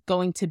is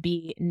going to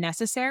be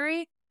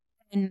necessary.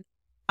 And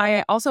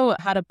I also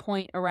had a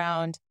point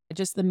around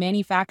just the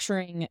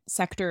manufacturing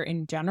sector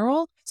in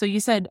general. So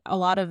you said a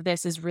lot of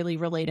this is really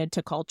related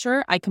to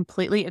culture. I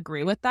completely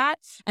agree with that.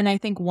 And I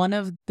think one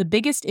of the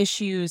biggest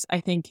issues I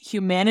think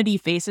humanity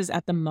faces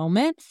at the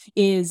moment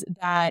is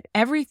that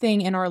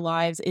everything in our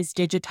lives is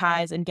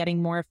digitized and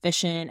getting more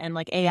efficient, and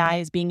like AI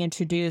is being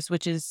introduced,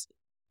 which is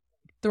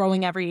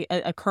throwing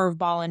a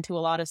curveball into a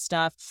lot of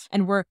stuff.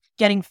 And we're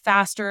getting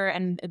faster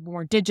and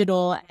more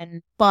digital,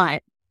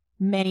 but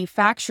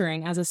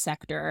manufacturing as a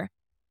sector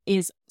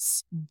is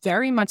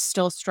very much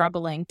still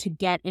struggling to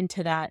get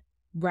into that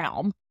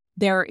realm.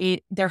 There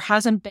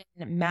hasn't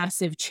been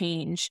massive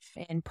change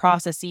in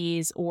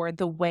processes or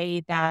the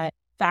way that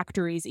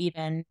factories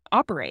even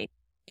operate.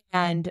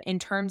 And in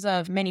terms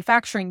of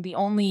manufacturing, the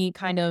only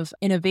kind of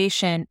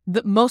innovation,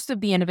 most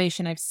of the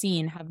innovation I've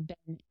seen have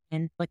been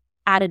in like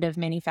additive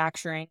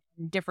manufacturing,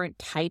 different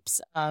types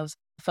of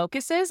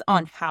focuses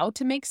on how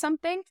to make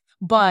something,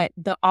 but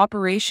the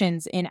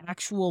operations in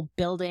actual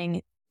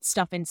building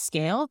stuff in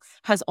scale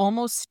has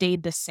almost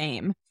stayed the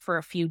same for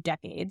a few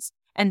decades.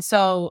 And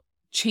so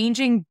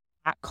changing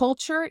that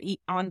culture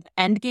on the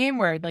end game,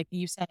 where like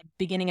you said,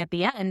 beginning at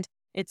the end,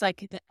 it's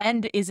like the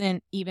end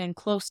isn't even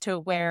close to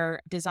where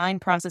design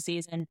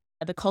processes and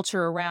the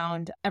culture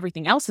around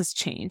everything else has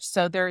changed.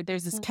 So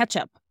there's this catch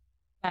up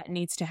that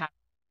needs to happen.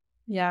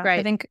 Yeah, Right.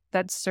 I think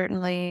that's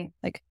certainly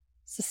like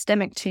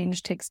systemic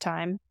change takes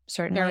time,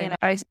 certainly. And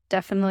I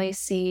definitely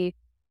see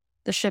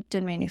the shift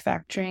in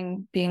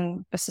manufacturing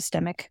being a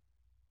systemic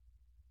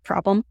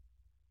problem.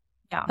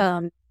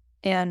 Yeah.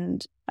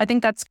 And I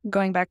think that's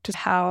going back to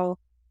how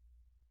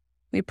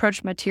we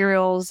approach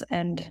materials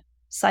and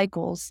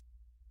cycles.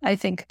 I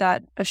think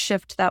that a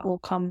shift that will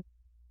come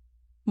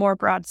more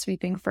broad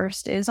sweeping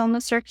first is on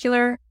the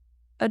circular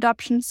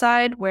adoption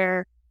side,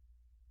 where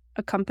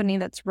a company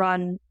that's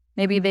run,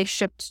 maybe they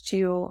shift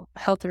to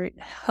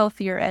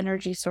healthier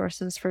energy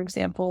sources, for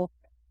example,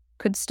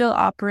 could still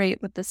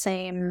operate with the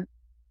same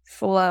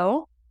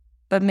flow,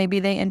 but maybe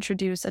they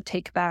introduce a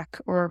take back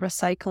or a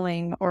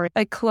recycling or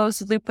a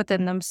closed loop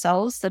within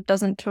themselves that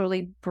doesn't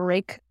totally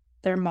break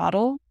their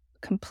model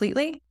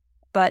completely,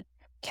 but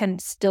can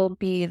still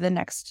be the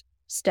next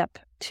step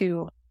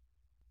to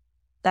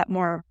that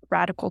more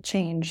radical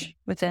change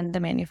within the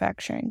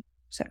manufacturing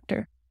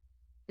sector.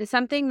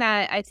 Something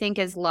that I think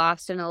is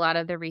lost in a lot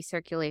of the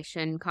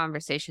recirculation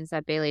conversations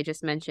that Bailey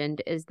just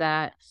mentioned is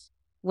that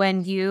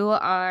when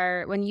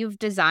you've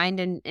designed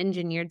and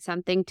engineered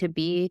something to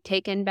be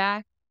taken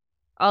back,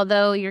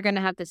 although you're going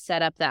to have to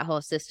set up that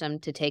whole system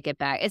to take it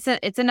back,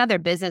 it's another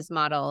business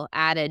model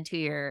added to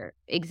your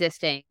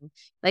existing.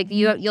 Like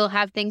you'll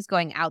have things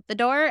going out the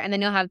door, and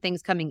then you'll have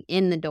things coming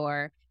in the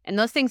door, and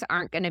those things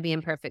aren't going to be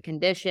in perfect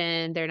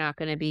condition. They're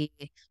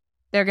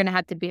going to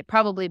have to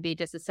probably be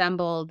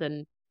disassembled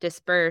and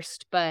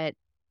dispersed. But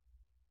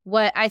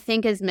what I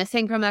think is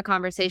missing from that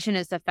conversation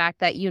is the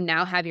fact that you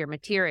now have your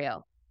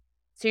material.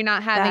 So you're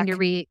not having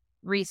to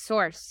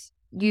resource.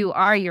 You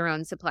are your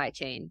own supply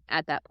chain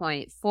at that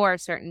point for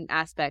certain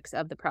aspects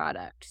of the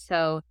product.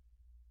 So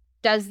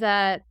does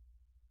that,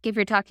 if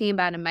you're talking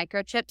about a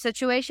microchip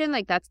situation,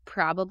 like that's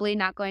probably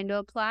not going to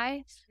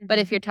apply. Mm-hmm. But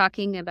if you're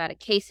talking about a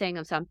casing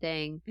of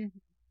something,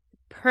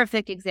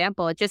 perfect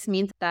example, it just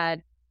means that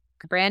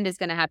a brand is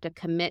going to have to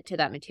commit to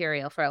that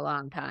material for a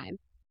long time.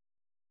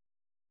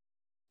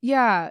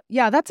 Yeah,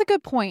 that's a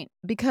good point,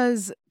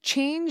 because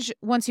change,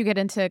 once you get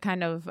into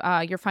kind of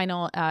your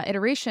final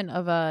iteration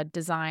of a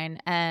design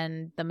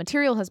and the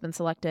material has been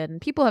selected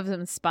and people have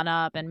been spun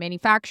up and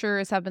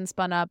manufacturers have been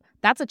spun up,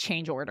 that's a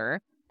change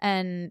order.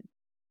 And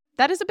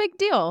that is a big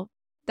deal.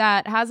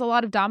 That has a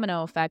lot of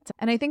domino effect.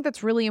 And I think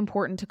that's really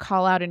important to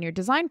call out in your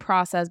design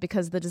process,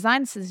 because the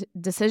design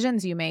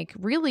decisions you make,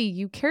 really,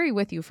 you carry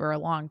with you for a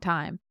long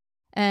time.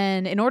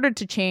 And in order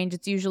to change,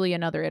 it's usually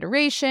another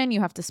iteration.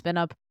 You have to spin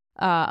up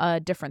a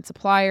different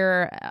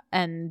supplier,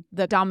 and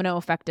the domino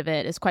effect of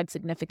it is quite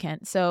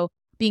significant. So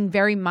being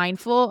very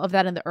mindful of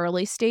that in the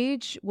early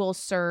stage will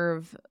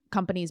serve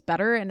companies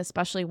better, and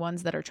especially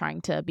ones that are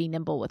trying to be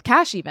nimble with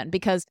cash even,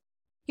 because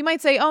you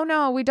might say, oh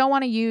no, we don't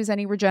want to use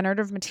any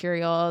regenerative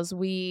materials.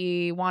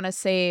 We want to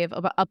save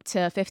up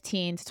to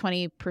 15 to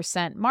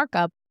 20%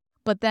 markup.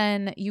 But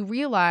then you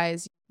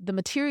realize the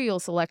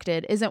material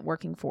selected isn't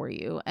working for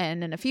you.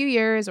 And in a few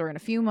years or in a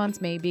few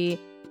months, maybe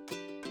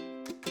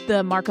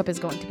the markup is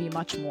going to be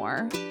much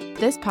more.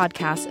 This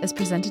podcast is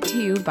presented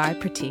to you by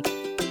Pratik,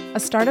 a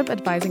startup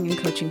advising and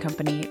coaching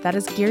company that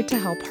is geared to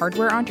help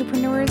hardware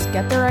entrepreneurs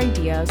get their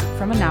ideas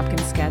from a napkin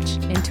sketch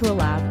into a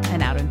lab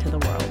and out into the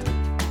world.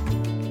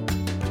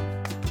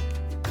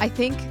 I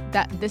think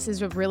that this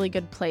is a really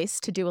good place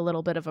to do a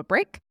little bit of a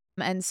break.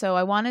 And so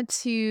I wanted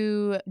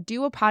to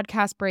do a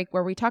podcast break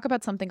where we talk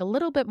about something a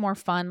little bit more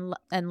fun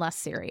and less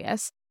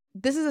serious.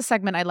 This is a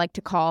segment I like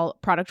to call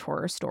Product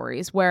Horror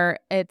Stories, where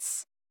I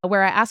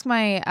ask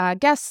my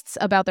guests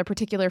about their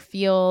particular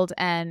field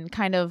and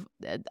kind of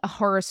a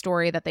horror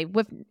story that they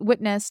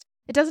witnessed.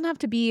 It doesn't have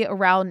to be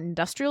around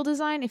industrial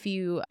design if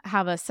you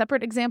have a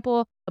separate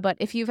example, but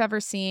if you've ever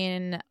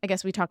seen, I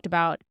guess we talked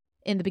about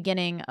in the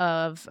beginning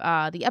of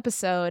the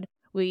episode,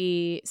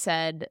 we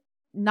said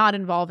not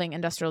involving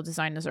industrial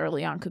design as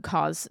early on could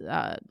cause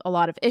a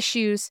lot of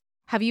issues.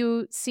 Have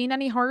you seen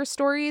any horror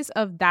stories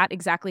of that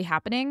exactly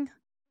happening?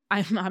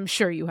 I'm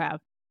sure you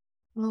have.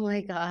 Oh my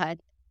God.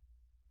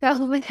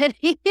 So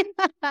many.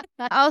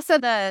 Also,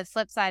 the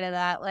flip side of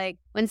that, like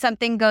when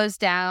something goes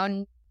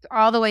down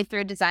all the way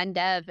through design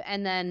dev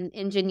and then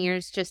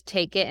engineers just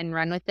take it and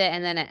run with it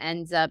and then it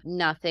ends up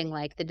nothing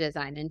like the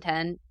design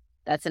intent.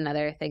 That's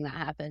another thing that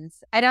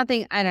happens. I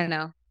don't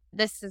know.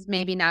 This is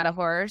maybe not a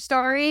horror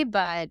story,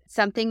 but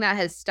something that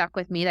has stuck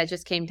with me that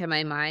just came to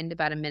my mind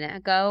about a minute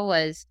ago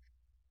was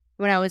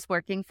when I was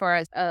working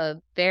for a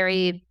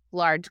very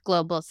large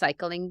global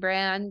cycling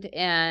brand,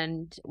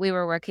 and we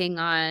were working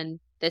on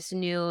this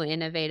new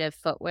innovative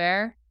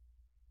footwear.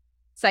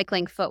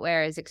 Cycling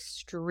footwear is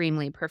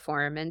extremely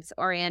performance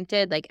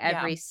oriented. Like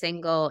every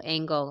single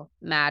angle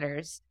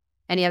matters.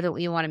 And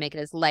you want to make it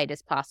as light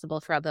as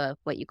possible for all the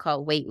what you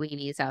call weight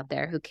weenies out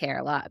there who care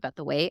a lot about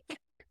the weight.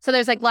 So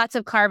there's like lots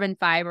of carbon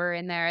fiber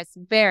in there. It's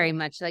very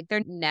much like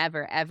they're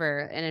never, ever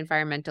an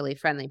environmentally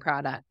friendly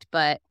product.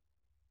 But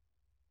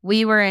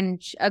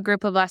a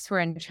group of us were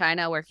in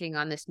China working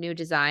on this new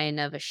design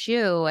of a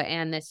shoe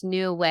and this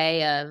new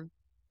way of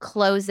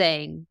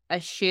closing a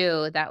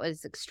shoe that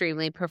was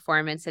extremely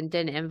performance and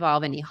didn't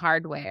involve any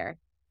hardware,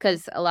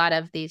 because a lot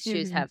of these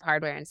shoes have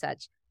hardware and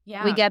such.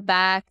 Yeah. We get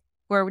back,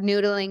 we're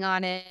noodling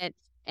on it,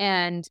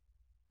 and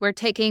we're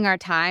taking our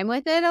time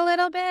with it a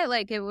little bit.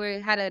 Like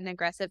we had an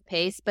aggressive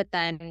pace, but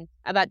then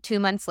about 2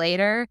 months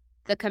later,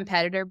 the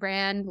competitor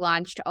brand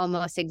launched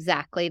almost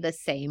exactly the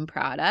same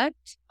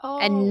product.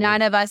 And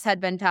none of us had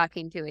been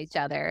talking to each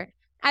other.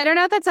 I don't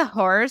know if that's a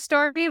horror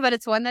story, but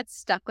it's one that's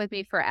stuck with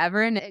me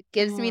forever. And it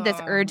gives me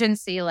this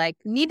urgency, like,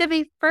 need to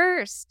be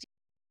first.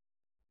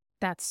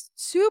 That's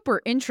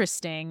super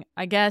interesting.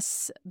 I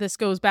guess this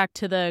goes back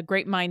to the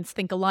great minds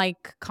think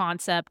alike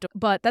concept,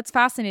 but that's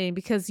fascinating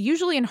because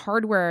usually in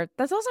hardware,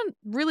 that doesn't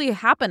really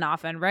happen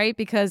often, right?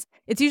 Because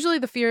it's usually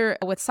the fear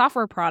with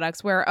software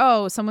products where,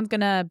 someone's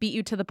going to beat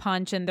you to the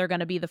punch and they're going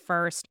to be the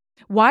first.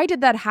 Why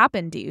did that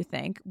happen, do you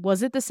think?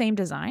 Was it the same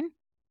design?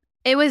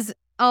 It was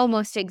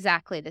almost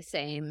exactly the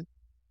same.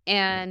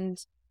 And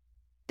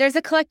there's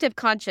a collective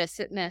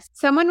consciousness.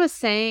 Someone was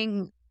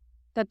saying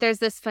that there's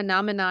this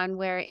phenomenon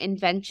where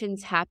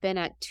inventions happen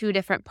at two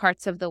different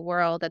parts of the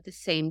world at the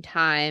same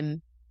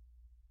time,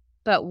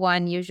 but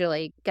one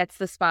usually gets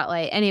the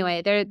spotlight.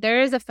 Anyway,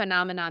 there is a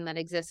phenomenon that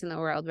exists in the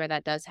world where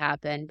that does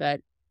happen,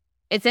 but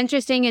it's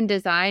interesting in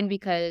design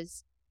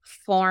because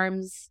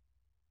forms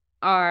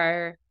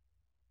are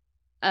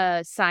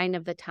a sign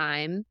of the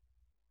time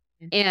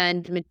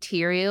and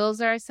materials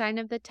are a sign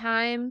of the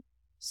time.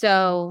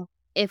 So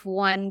if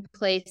one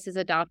place is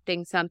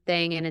adopting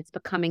something and it's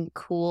becoming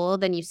cool,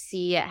 then you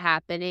see it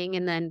happening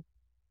and then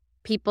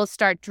people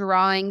start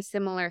drawing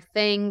similar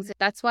things.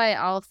 That's why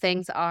all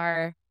things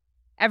are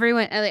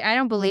everyone. I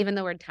don't believe in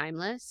the word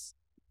timeless.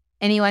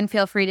 Anyone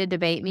feel free to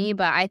debate me,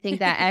 but I think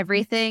that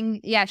everything,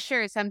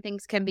 sure, some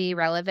things can be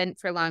relevant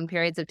for long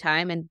periods of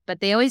time, but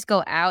they always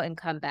go out and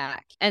come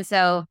back. And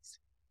so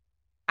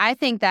I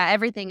think that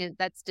everything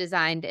that's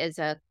designed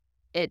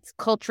it's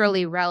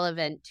culturally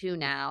relevant to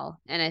now.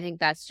 And I think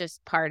that's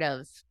just part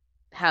of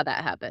how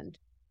that happened.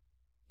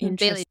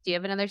 Bailey, do you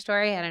have another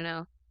story? I don't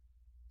know.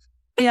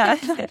 Yeah.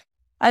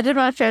 I did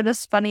want to share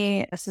this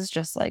this is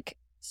just like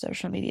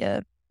social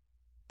media,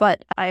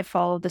 but I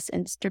follow this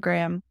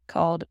Instagram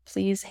called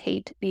Please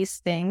Hate These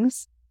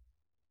Things.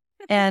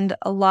 And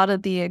a lot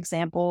of the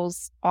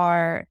examples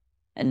are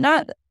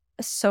not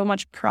so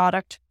much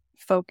product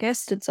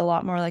focused. It's a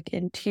lot more like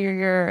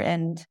interior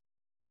and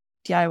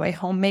DIY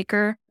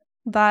homemaker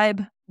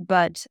vibe,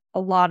 but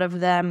a lot of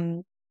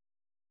them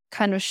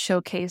kind of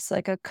showcase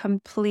like a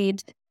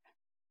complete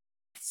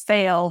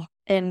fail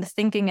in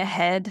thinking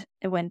ahead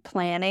when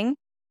planning.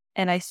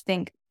 And I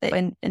think that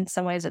in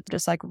some ways it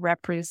just like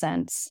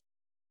represents,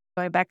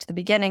 going back to the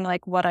beginning,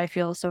 like what I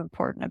feel is so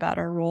important about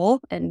our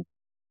role and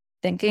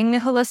thinking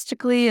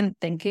holistically and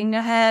thinking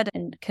ahead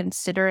and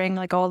considering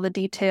like all the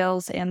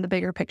details and the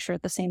bigger picture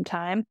at the same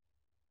time.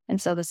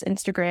 And so this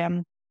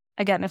Instagram,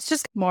 again, it's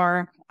just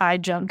more eye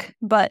junk,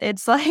 but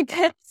it's like,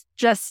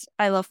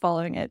 I love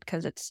following it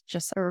because it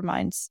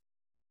reminds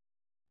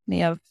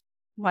me of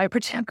why we're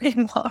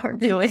doing what we're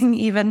doing,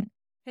 even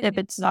if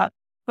it's not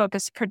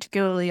focused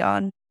particularly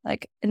on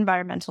like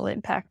environmental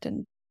impact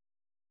and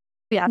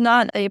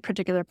not a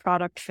particular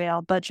product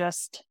fail, but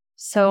just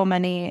so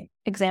many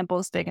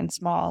examples, big and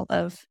small,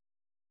 of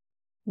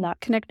not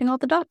connecting all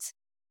the dots.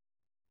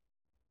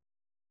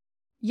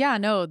 Yeah,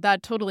 no,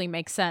 that totally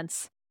makes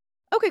sense.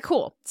 Okay,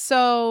 cool.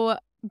 So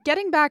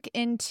getting back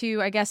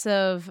into, I guess,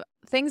 of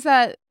things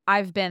that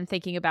I've been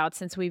thinking about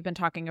since we've been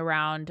talking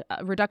around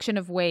reduction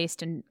of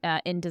waste in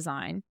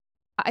design.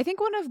 I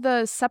think one of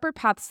the separate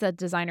paths that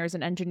designers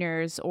and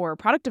engineers or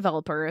product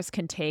developers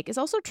can take is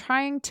also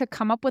trying to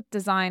come up with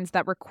designs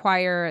that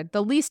require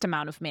the least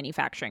amount of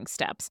manufacturing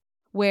steps.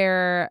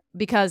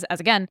 Because as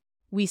again,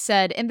 we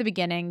said in the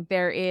beginning,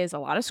 there is a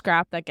lot of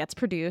scrap that gets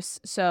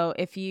produced. So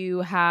if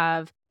you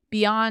have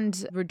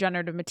beyond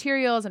regenerative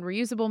materials and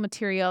reusable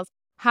materials,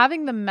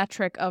 having the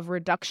metric of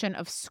reduction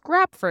of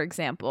scrap, for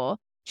example,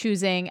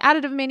 choosing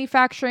additive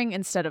manufacturing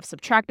instead of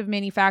subtractive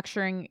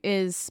manufacturing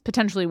is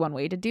potentially one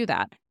way to do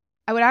that.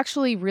 I would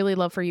actually really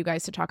love for you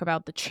guys to talk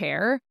about the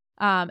chair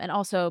and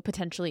also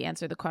potentially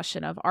answer the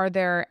question of, are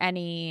there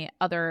any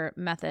other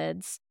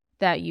methods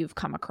that you've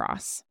come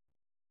across?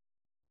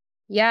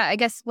 Yeah, I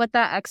guess what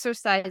that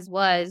exercise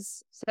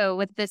was. So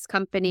with this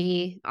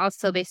company,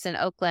 also based in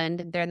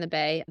Oakland, they're in the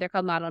Bay, they're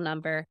called Model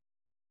Number.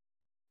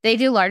 They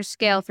do large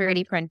scale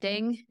 3D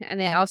printing, and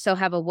they also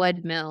have a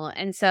wood mill.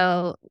 And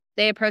so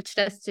they approached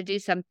us to do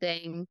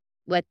something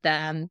with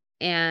them.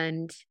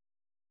 And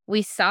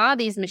we saw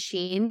these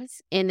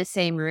machines in the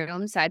same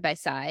room side by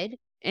side.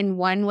 And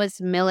one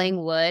was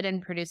milling wood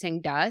and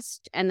producing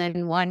dust. And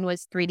then one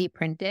was 3D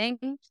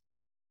printing.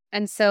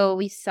 And so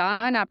we saw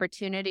an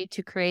opportunity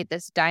to create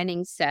this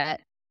dining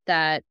set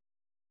that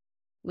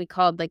we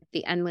called like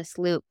the endless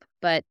loop.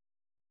 But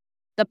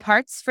the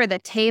parts for the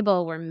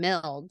table were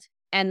milled,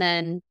 and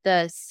then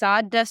the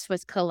sawdust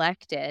was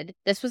collected.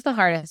 This was the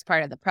hardest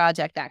part of the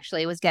project,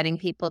 actually, was getting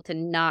people to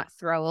not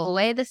throw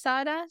away the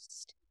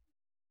sawdust.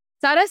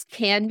 Sawdust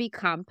can be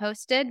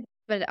composted,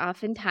 but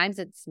oftentimes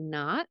it's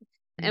not.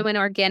 And when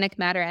organic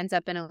matter ends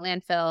up in a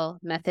landfill,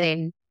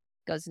 methane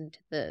goes into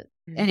the...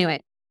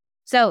 Anyway,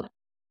 so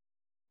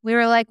we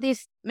were like,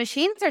 these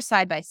machines are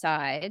side by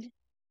side.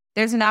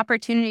 There's an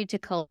opportunity to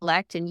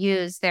collect and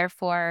use.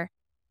 Therefore,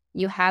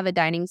 you have a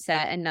dining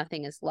set and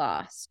nothing is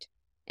lost.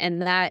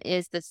 And that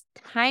is this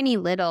tiny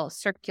little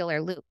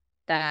circular loop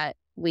that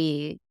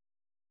we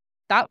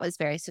thought was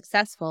very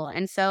successful.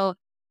 And so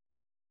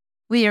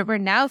we're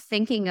now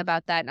thinking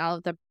about that in all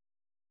of the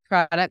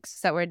products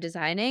that we're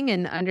designing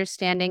and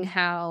understanding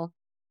how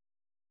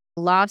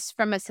loss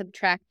from a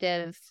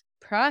subtractive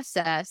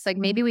process, like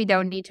maybe we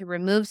don't need to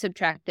remove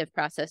subtractive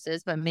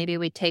processes, but maybe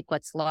we take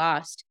what's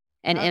lost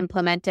and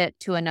implement it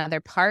to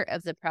another part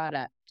of the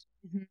product.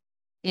 Mm-hmm.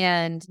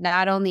 And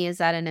not only is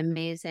that an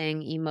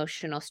amazing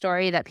emotional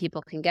story that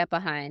people can get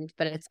behind,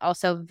 but it's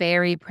also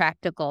very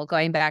practical,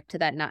 going back to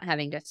that not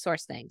having to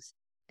source things.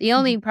 The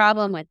only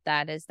problem with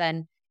that is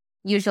then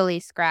usually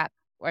scrap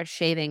or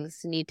shavings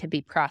need to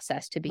be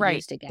processed to be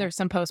used again. There's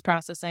some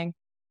post-processing.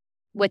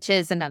 Which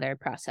is another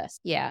process.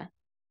 Yeah.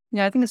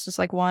 Yeah, I think it's just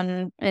like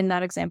one in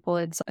that example.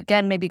 It's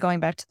again, maybe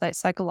going back to that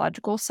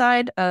psychological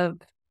side of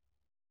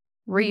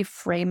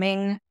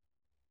reframing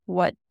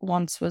what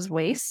once was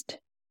waste,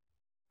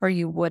 or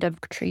you would have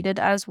treated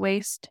as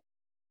waste,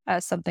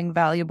 as something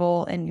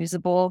valuable and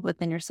usable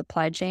within your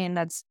supply chain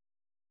that's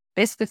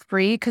basically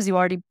free because you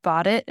already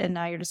bought it and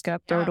now you're just going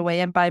to throw it away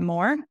and buy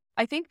more.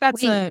 I think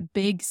that's a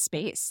big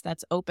space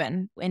that's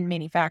open in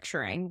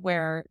manufacturing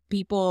where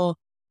people,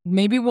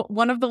 maybe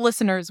one of the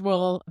listeners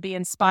will be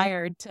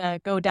inspired to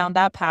go down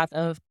that path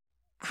of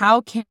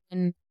how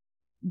can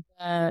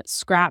the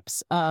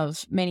scraps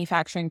of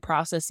manufacturing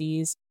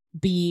processes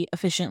be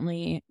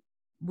efficiently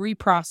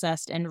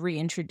reprocessed and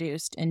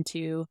reintroduced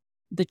into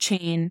the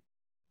chain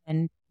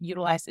and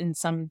utilized in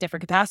some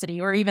different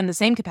capacity or even the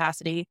same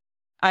capacity.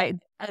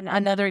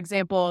 Another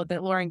example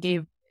that Lauren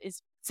gave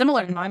is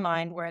similar in my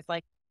mind, where it's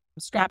like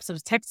scraps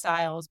of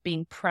textiles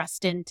being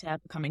pressed into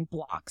becoming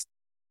blocks.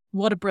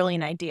 What a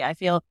brilliant idea. I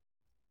feel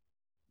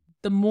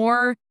the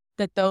more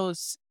that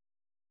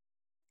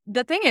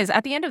the thing is,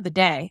 at the end of the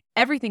day,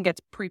 everything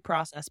gets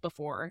pre-processed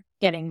before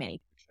getting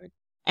manufactured.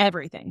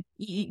 Everything.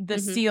 The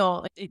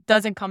steel, it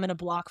doesn't come in a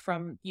block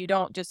from, you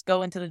don't just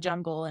go into the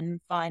jungle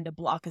and find a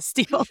block of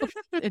steel.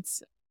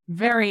 It's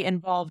very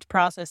involved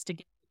process to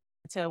get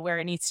to where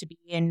it needs to be.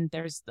 And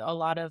there's a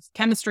lot of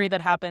chemistry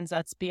that happens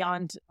that's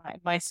beyond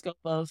my scope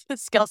of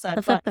skill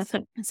set.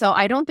 So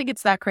I don't think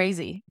it's that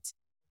crazy.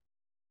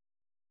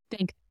 I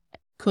think it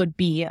could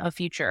be a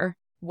future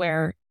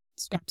where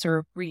scraps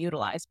are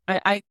reutilized.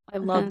 I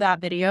love that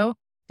video.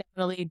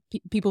 Definitely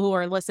people who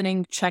are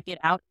listening, check it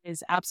out. It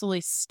is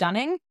absolutely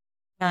stunning.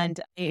 And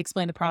they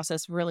explain the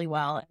process really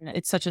well. And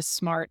it's such a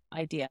smart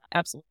idea.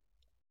 Absolutely.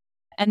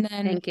 And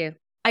then Thank you.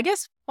 I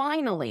guess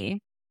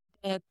finally,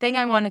 the thing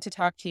I wanted to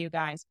talk to you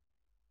guys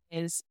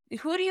is,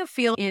 who do you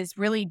feel is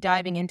really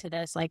diving into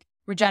this, like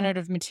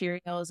regenerative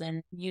materials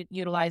and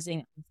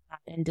utilizing that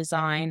in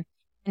design?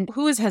 And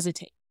who is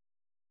hesitating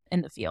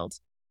in the field?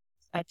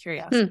 Out of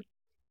curiosity.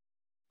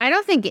 I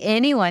don't think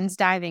anyone's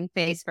diving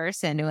face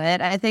first into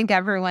it. I think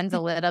everyone's a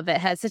little bit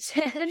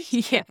hesitant.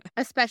 Yeah.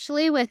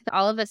 Especially with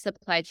all of the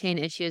supply chain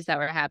issues that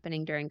were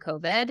happening during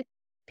COVID.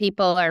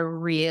 People are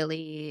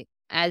really,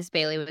 as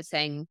Bailey was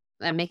saying,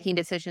 making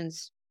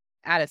decisions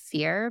out of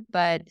fear.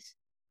 But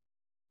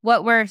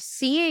what we're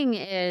seeing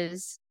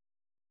is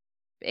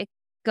it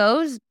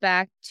goes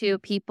back to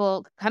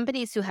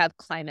companies who have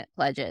climate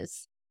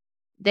pledges.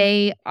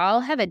 They all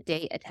have a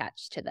date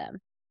attached to them.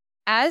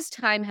 As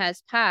time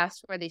has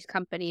passed where these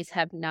companies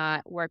have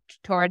not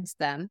worked towards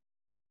them,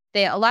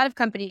 a lot of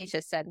companies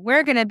just said,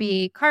 we're going to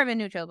be carbon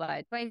neutral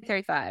by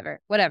 2035 or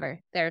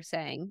whatever they're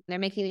saying. They're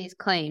making these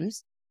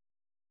claims.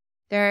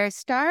 They're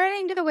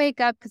starting to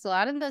wake up because a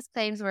lot of those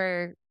claims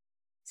were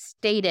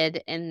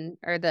stated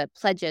or the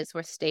pledges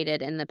were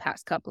stated in the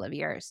past couple of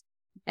years.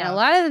 And a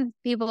lot of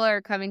people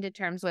are coming to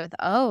terms with,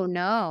 oh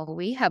no,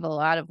 we have a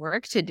lot of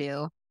work to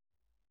do.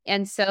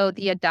 And so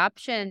the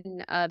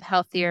adoption of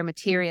healthier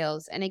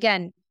materials, and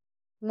again,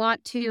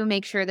 want to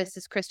make sure this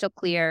is crystal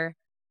clear.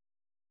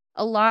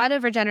 A lot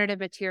of regenerative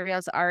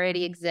materials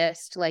already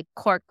exist, like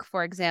cork,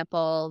 for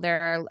example. There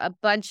are a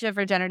bunch of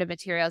regenerative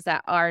materials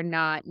that are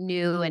not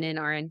new and in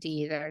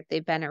R&D.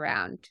 They've been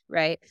around,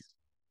 right?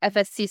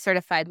 FSC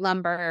certified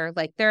lumber,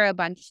 like there are a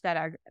bunch that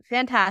are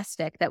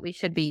fantastic that we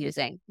should be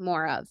using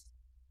more of.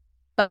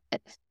 But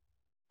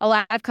a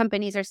lot of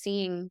companies are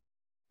seeing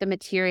the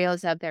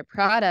materials of their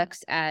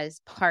products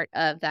as part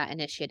of that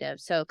initiative.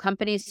 So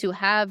companies who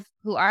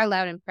are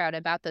loud and proud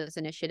about those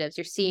initiatives,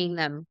 you're seeing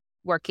them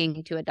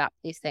working to adopt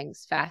these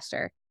things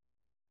faster.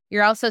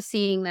 You're also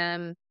seeing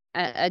them,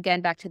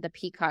 again, back to the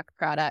Peacock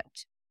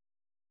product,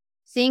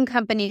 seeing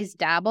companies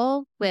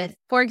dabble with,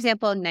 for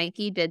example,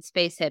 Nike did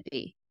Space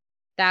Hippie.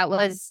 That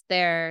was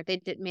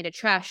made a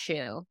trash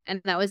shoe.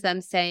 And that was them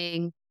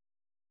saying,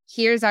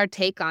 here's our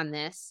take on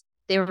this.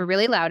 They were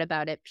really loud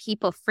about it.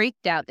 People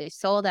freaked out. They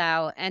sold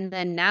out. And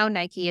then now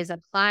Nike is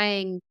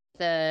applying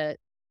the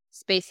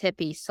Space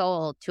Hippie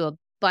sole to a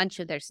bunch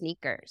of their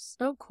sneakers.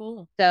 Oh,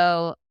 cool.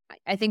 So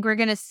I think we're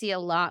going to see a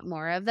lot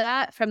more of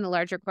that from the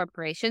larger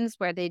corporations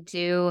where they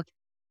do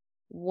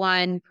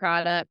one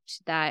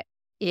product that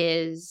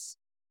is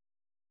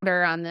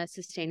on the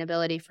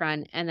sustainability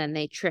front, and then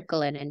they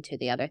trickle it into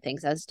the other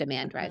things as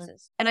demand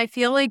rises. And I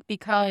feel like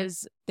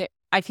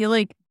I feel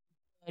like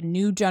a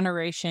new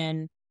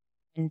generation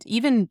and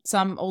even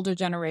some older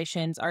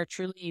generations are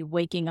truly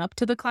waking up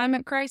to the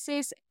climate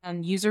crisis,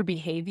 and user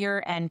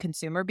behavior and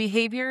consumer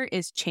behavior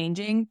is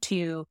changing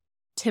to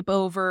tip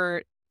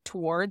over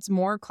towards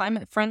more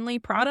climate-friendly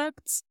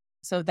products.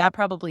 So that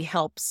probably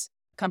helps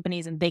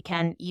companies, and they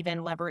can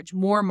even leverage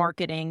more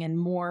marketing and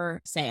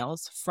more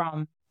sales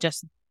from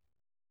just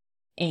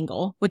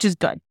angle, which is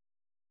good.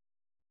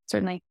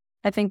 Certainly.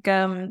 I think,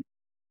 I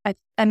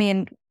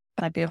mean,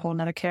 might be a whole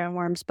nother can of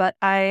worms, but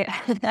I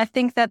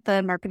think that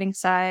the marketing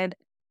side,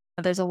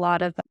 there's a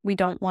lot of, we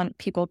don't want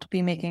people to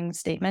be making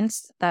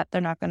statements that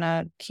they're not going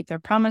to keep their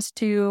promise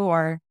to,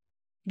 or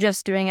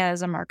just doing it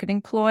as a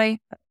marketing ploy,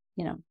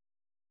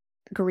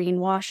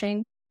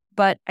 greenwashing.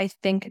 But I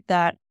think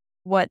that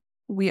what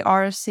we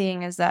are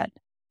seeing is that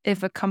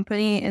if a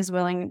company is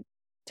willing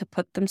to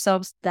put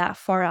themselves that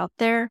far out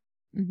there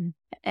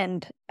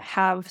and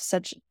have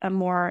such a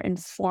more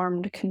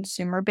informed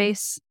consumer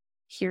base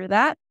hear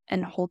that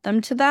and hold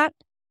them to that,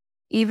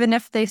 even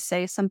if they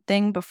say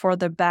something before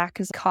their back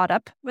is caught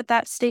up with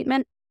that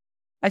statement,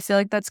 I feel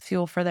like that's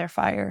fuel for their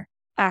fire.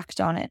 Act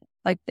on it.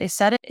 Like they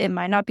said it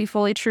might not be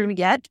fully true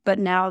yet, but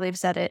now they've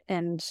said it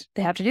and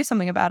they have to do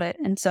something about it.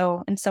 And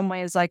so in some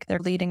ways, like they're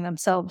leading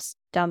themselves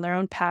down their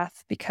own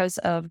path because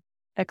of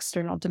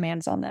external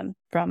demands on them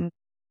from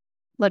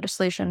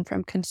legislation,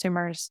 from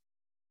consumers,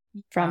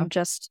 from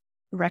just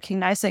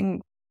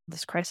recognizing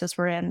this crisis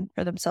we're in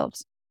for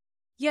themselves.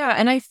 Yeah,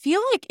 and I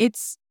feel like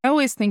I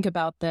always think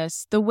about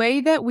this, the way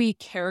that we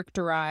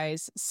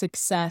characterize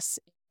success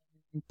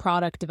in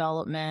product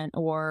development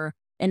or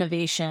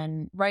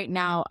innovation right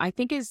now, I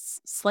think is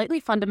slightly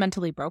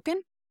fundamentally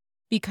broken,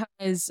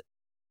 because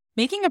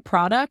making a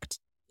product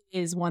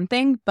is one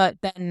thing, but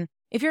then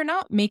if you're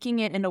not making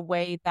it in a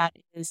way that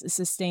is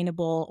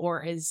sustainable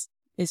or is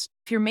if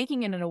you're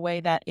making it in a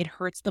way that it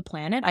hurts the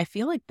planet, I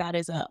feel like that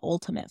is an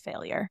ultimate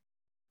failure.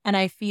 And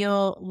I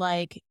feel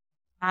like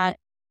that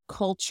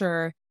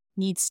culture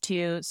needs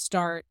to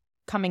start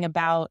coming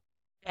about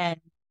and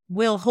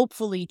will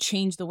hopefully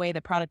change the way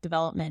that product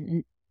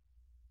development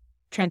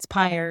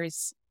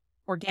transpires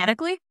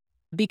organically,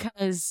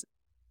 because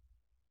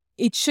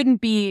it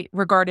shouldn't be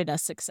regarded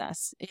as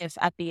success if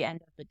at the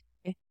end of the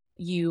day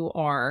you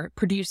are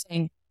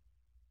producing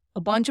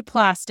a bunch of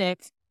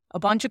plastic, a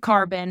bunch of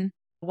carbon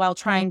while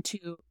trying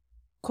to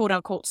quote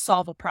unquote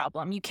solve a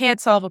problem. You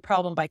can't solve a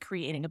problem by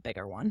creating a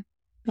bigger one.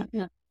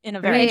 In a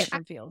very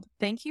different field.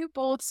 Thank you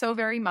both so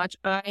very much.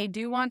 I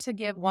do want to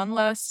give one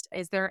last,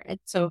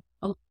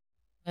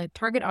 a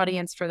target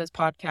audience for this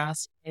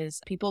podcast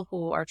is people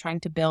who are trying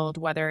to build,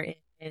 whether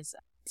it is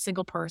a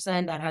single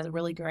person that has a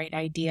really great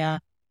idea,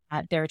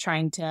 they're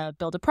trying to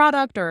build a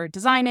product or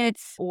design it,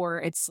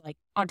 or it's like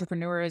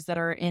entrepreneurs that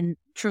are in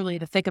truly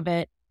the thick of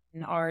it.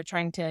 are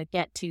trying to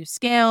get to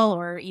scale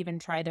or even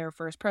try their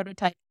first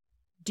prototype,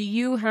 do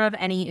you have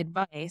any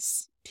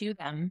advice to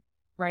them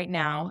right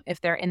now if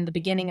they're in the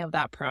beginning of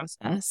that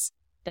process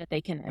that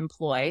they can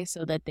employ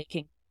so that they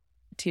can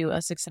get to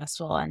a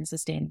successful and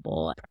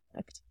sustainable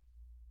product?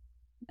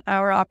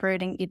 Our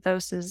operating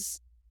ethos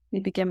is we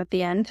begin at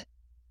the end.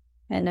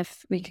 And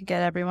if we could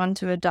get everyone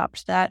to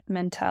adopt that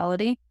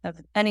mentality of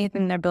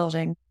anything they're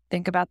building,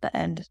 think about the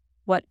end.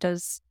 What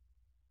does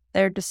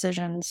their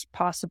decisions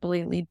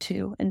possibly lead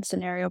to, and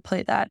scenario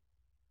play that?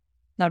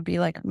 That'd be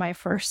like my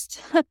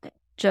first.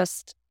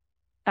 Just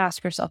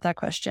ask yourself that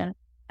question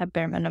at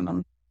bare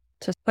minimum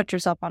to put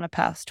yourself on a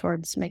path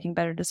towards making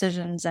better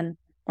decisions and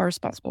more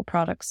responsible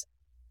products.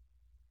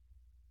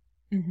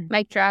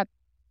 Mic drop.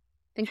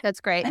 I think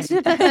that's great.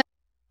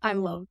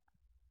 I'm low.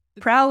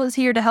 PROWL is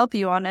here to help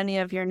you on any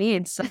of your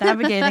needs. So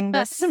navigating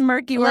this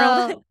murky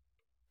world.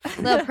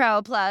 Little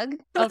PROWL plug.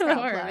 Of PROWL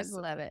course.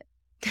 plug. Love it.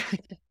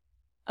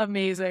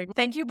 Amazing.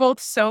 Thank you both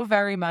so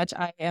very much.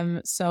 I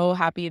am so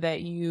happy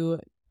that you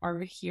are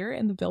here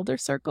in the Builder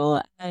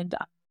Circle, and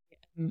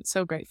I'm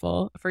so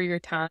grateful for your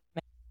time.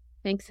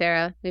 Thanks,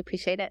 Sarah. We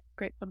appreciate it.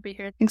 Grateful to be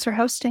here. Thanks for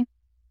hosting.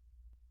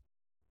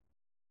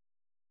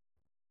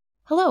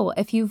 Hello,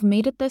 if you've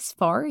made it this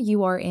far,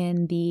 you are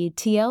in the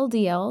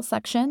TLDL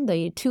section,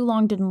 the Too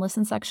Long Didn't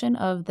Listen section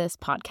of this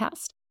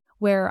podcast,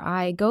 where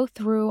I go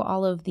through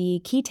all of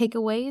the key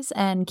takeaways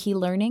and key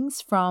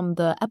learnings from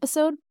the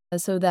episode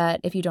so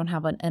that if you don't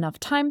have enough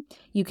time,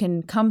 you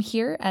can come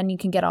here and you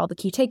can get all the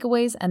key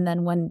takeaways. And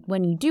then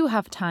when you do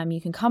have time, you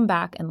can come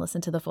back and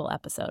listen to the full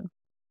episode.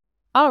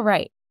 All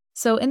right.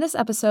 So in this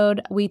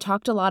episode, we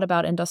talked a lot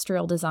about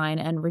industrial design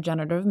and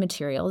regenerative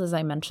materials, as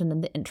I mentioned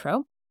in the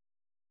intro.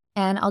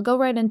 And I'll go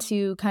right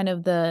into kind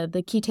of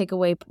the key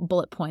takeaway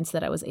bullet points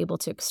that I was able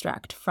to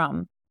extract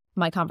from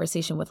my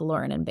conversation with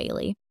Lauren and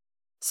Bailey.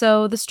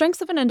 So the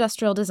strengths of an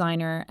industrial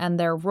designer and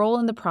their role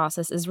in the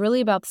process is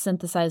really about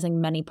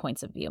synthesizing many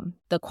points of view,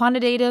 the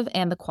quantitative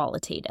and the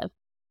qualitative,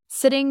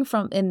 sitting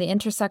in the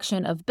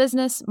intersection of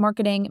business,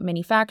 marketing,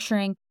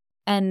 manufacturing,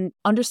 and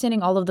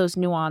understanding all of those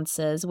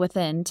nuances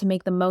within to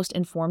make the most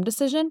informed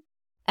decision.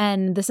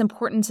 And this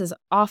importance is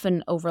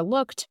often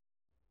overlooked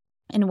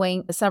in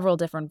weighing several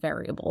different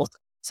variables.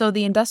 So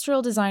the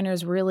industrial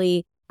designers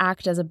really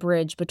act as a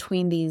bridge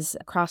between these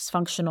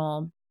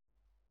cross-functional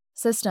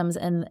systems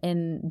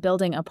in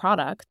building a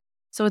product.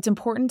 So it's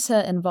important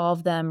to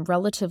involve them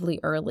relatively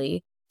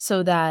early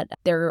so that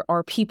there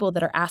are people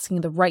that are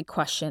asking the right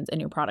questions in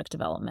your product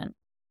development.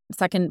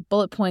 Second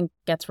bullet point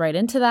gets right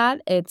into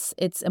that.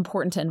 It's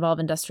important to involve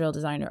industrial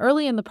designer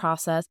early in the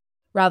process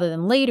rather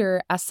than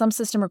later, as some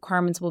system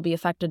requirements will be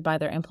affected by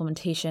their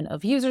implementation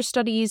of user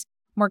studies,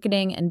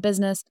 marketing, and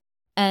business.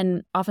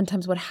 And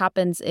oftentimes what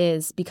happens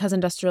is because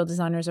industrial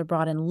designers are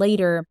brought in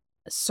later,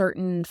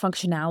 certain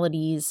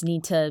functionalities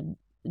need to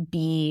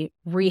be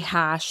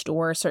rehashed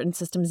or certain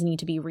systems need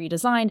to be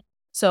redesigned.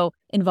 So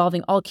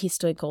involving all key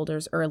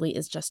stakeholders early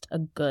is just a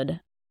good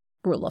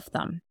rule of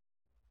thumb.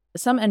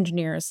 Some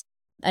engineers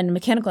and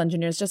mechanical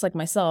engineers, just like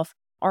myself,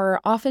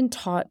 are often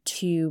taught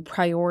to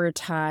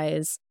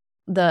prioritize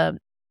the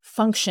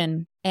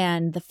function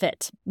and the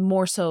fit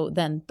more so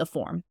than the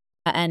form.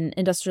 And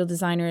industrial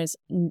designers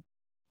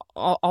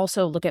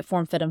also look at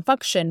form, fit, and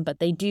function, but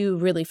they do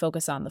really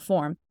focus on the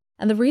form.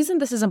 And the reason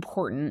this is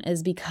important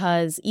is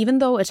because even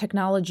though a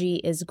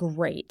technology is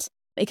great,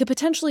 it could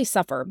potentially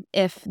suffer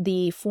if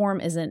the form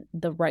isn't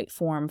the right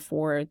form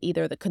for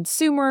either the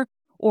consumer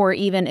or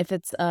even if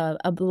it's a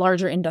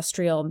larger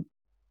industrial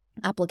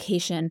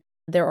application.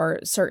 There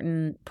are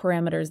certain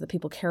parameters that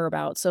people care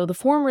about. So the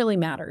form really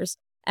matters.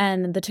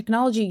 And the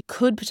technology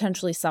could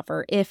potentially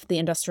suffer if the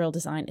industrial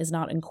design is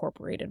not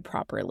incorporated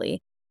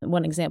properly.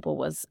 One example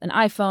was an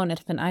iPhone.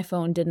 If an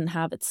iPhone didn't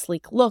have its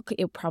sleek look,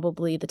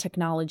 the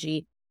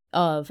technology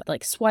of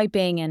like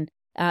swiping and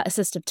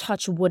assistive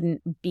touch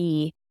wouldn't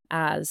be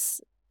as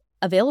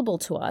available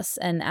to us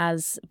and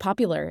as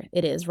popular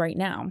it is right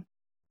now.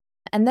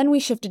 And then we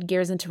shifted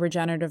gears into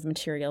regenerative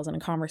materials and a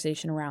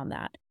conversation around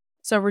that.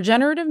 So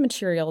regenerative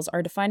materials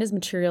are defined as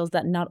materials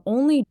that not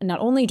only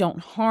don't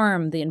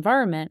harm the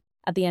environment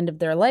at the end of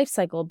their life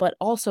cycle, but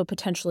also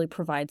potentially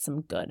provide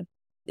some good.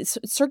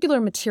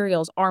 Circular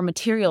materials are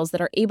materials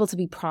that are able to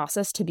be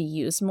processed to be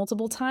used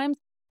multiple times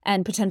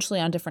and potentially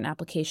on different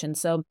applications.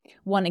 So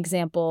one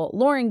example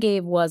Lauren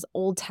gave was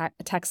old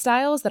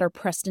textiles that are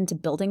pressed into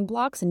building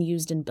blocks and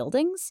used in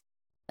buildings.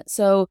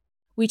 So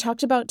we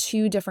talked about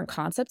two different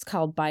concepts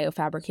called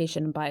biofabrication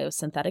and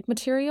biosynthetic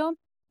material,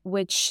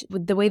 which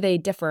the way they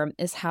differ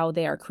is how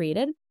they are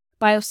created.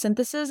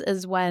 Biosynthesis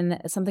is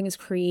when something is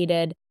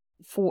created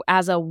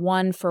as a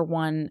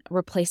one-for-one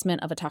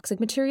replacement of a toxic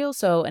material.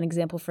 So an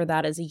example for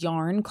that is a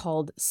yarn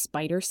called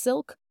spider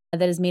silk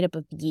that is made up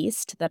of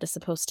yeast that is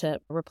supposed to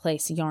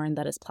replace yarn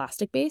that is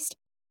plastic-based.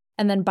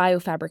 And then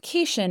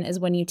biofabrication is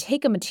when you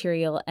take a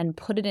material and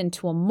put it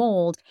into a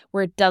mold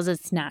where it does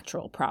its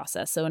natural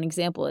process. So an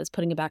example is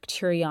putting a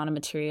bacteria on a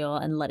material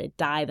and let it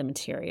dye the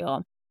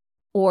material.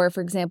 Or, for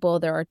example,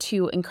 there are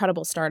two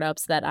incredible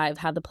startups that I've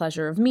had the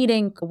pleasure of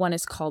meeting. One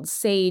is called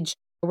Sage,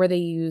 where they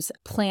use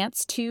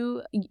plants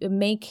to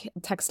make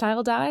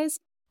textile dyes.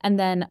 And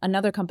then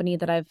another company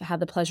that I've had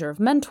the pleasure of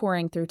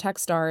mentoring through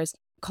Techstars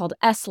called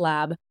S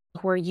Lab,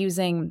 who are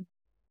using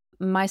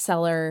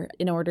micellar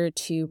in order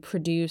to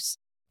produce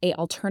an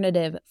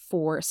alternative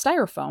for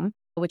styrofoam,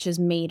 which is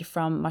made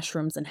from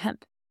mushrooms and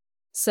hemp.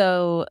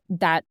 So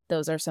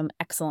those are some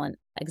excellent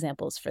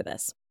examples for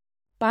this.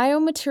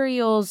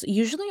 Biomaterials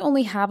usually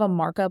only have a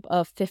markup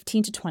of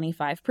 15 to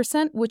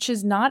 25%, which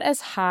is not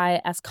as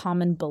high as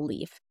common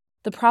belief.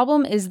 The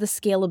problem is the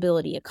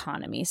scalability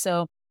economy.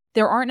 So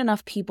there aren't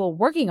enough people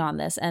working on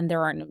this, and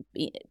there aren't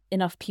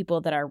enough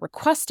people that are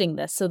requesting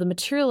this. So the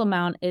material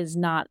amount is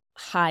not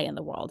high in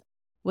the world.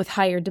 With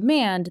higher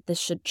demand, this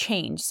should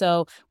change.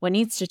 So what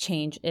needs to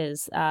change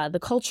is the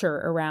culture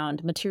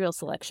around material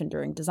selection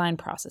during design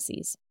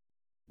processes,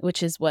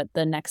 which is what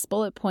the next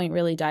bullet point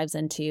really dives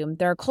into.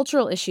 There are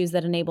cultural issues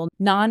that enable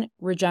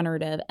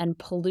non-regenerative and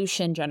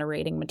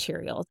pollution-generating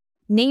materials,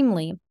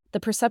 namely the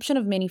perception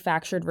of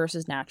manufactured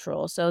versus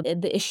natural. So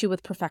the issue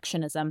with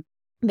perfectionism.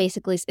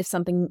 Basically, if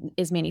something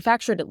is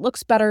manufactured, it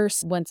looks better.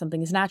 When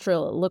something is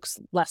natural, it looks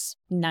less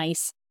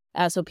nice.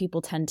 So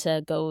people tend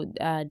to go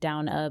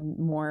down a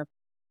more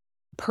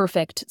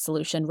perfect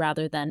solution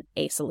rather than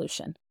a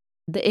solution.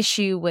 The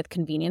issue with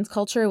convenience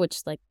culture, which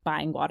is like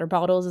buying water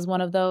bottles, is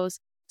one of those.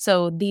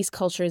 So these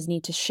cultures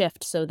need to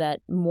shift so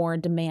that more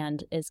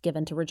demand is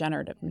given to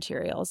regenerative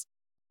materials.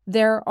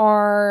 There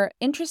are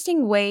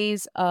interesting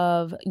ways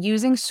of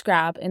using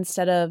scrap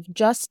instead of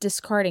just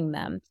discarding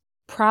them.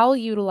 PROWL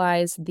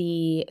utilized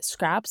the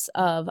scraps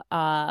of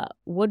a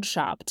wood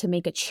shop to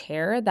make a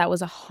chair that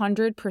was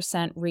 100%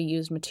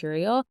 reused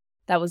material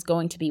that was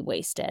going to be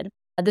wasted.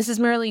 This is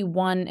merely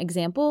one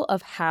example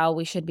of how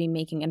we should be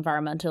making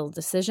environmental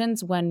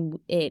decisions when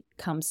it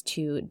comes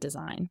to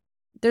design.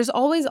 There's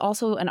always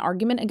also an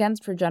argument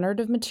against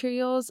regenerative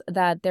materials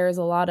that there is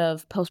a lot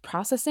of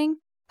post-processing.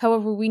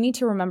 However, we need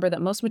to remember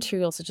that most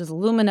materials such as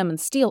aluminum and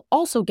steel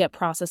also get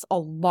processed a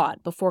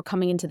lot before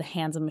coming into the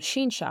hands of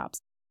machine shops.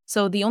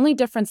 So the only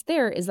difference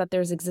there is that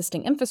there's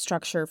existing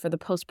infrastructure for the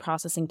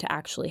post-processing to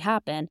actually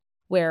happen,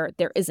 where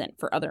there isn't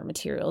for other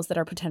materials that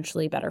are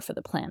potentially better for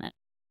the planet.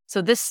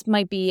 So this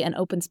might be an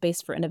open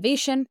space for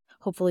innovation.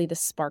 Hopefully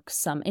this sparks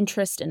some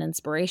interest and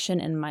inspiration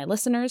in my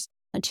listeners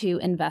to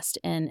invest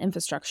in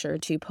infrastructure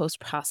to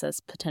post-process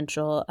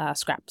potential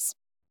scraps.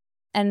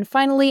 And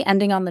finally,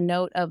 ending on the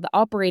note of the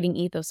operating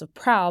ethos of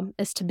PROWL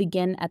is to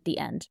begin at the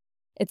end.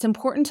 It's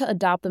important to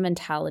adopt the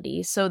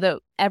mentality so that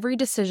every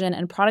decision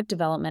and product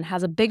development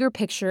has a bigger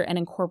picture and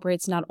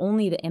incorporates not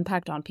only the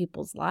impact on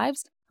people's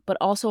lives, but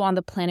also on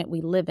the planet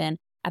we live in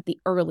at the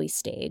early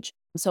stage.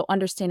 So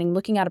understanding,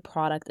 looking at a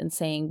product and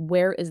saying,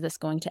 where is this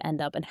going to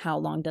end up and how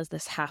long does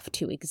this have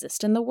to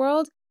exist in the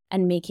world,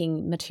 and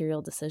making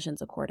material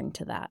decisions according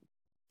to that.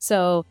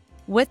 So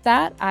with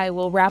that, I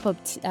will wrap up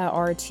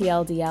our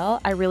TLDL.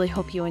 I really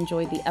hope you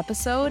enjoyed the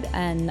episode,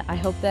 and I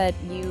hope that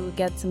you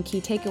get some key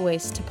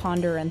takeaways to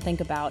ponder and think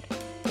about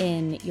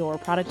in your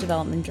product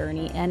development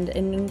journey and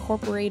in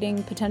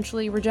incorporating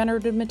potentially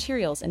regenerative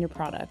materials in your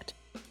product.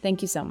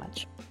 Thank you so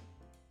much.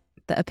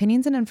 The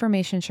opinions and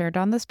information shared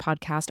on this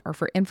podcast are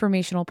for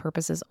informational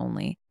purposes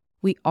only.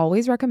 We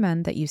always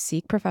recommend that you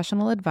seek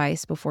professional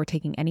advice before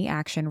taking any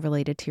action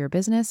related to your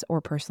business or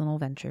personal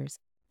ventures.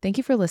 Thank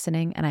you for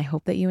listening, and I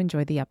hope that you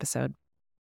enjoyed the episode.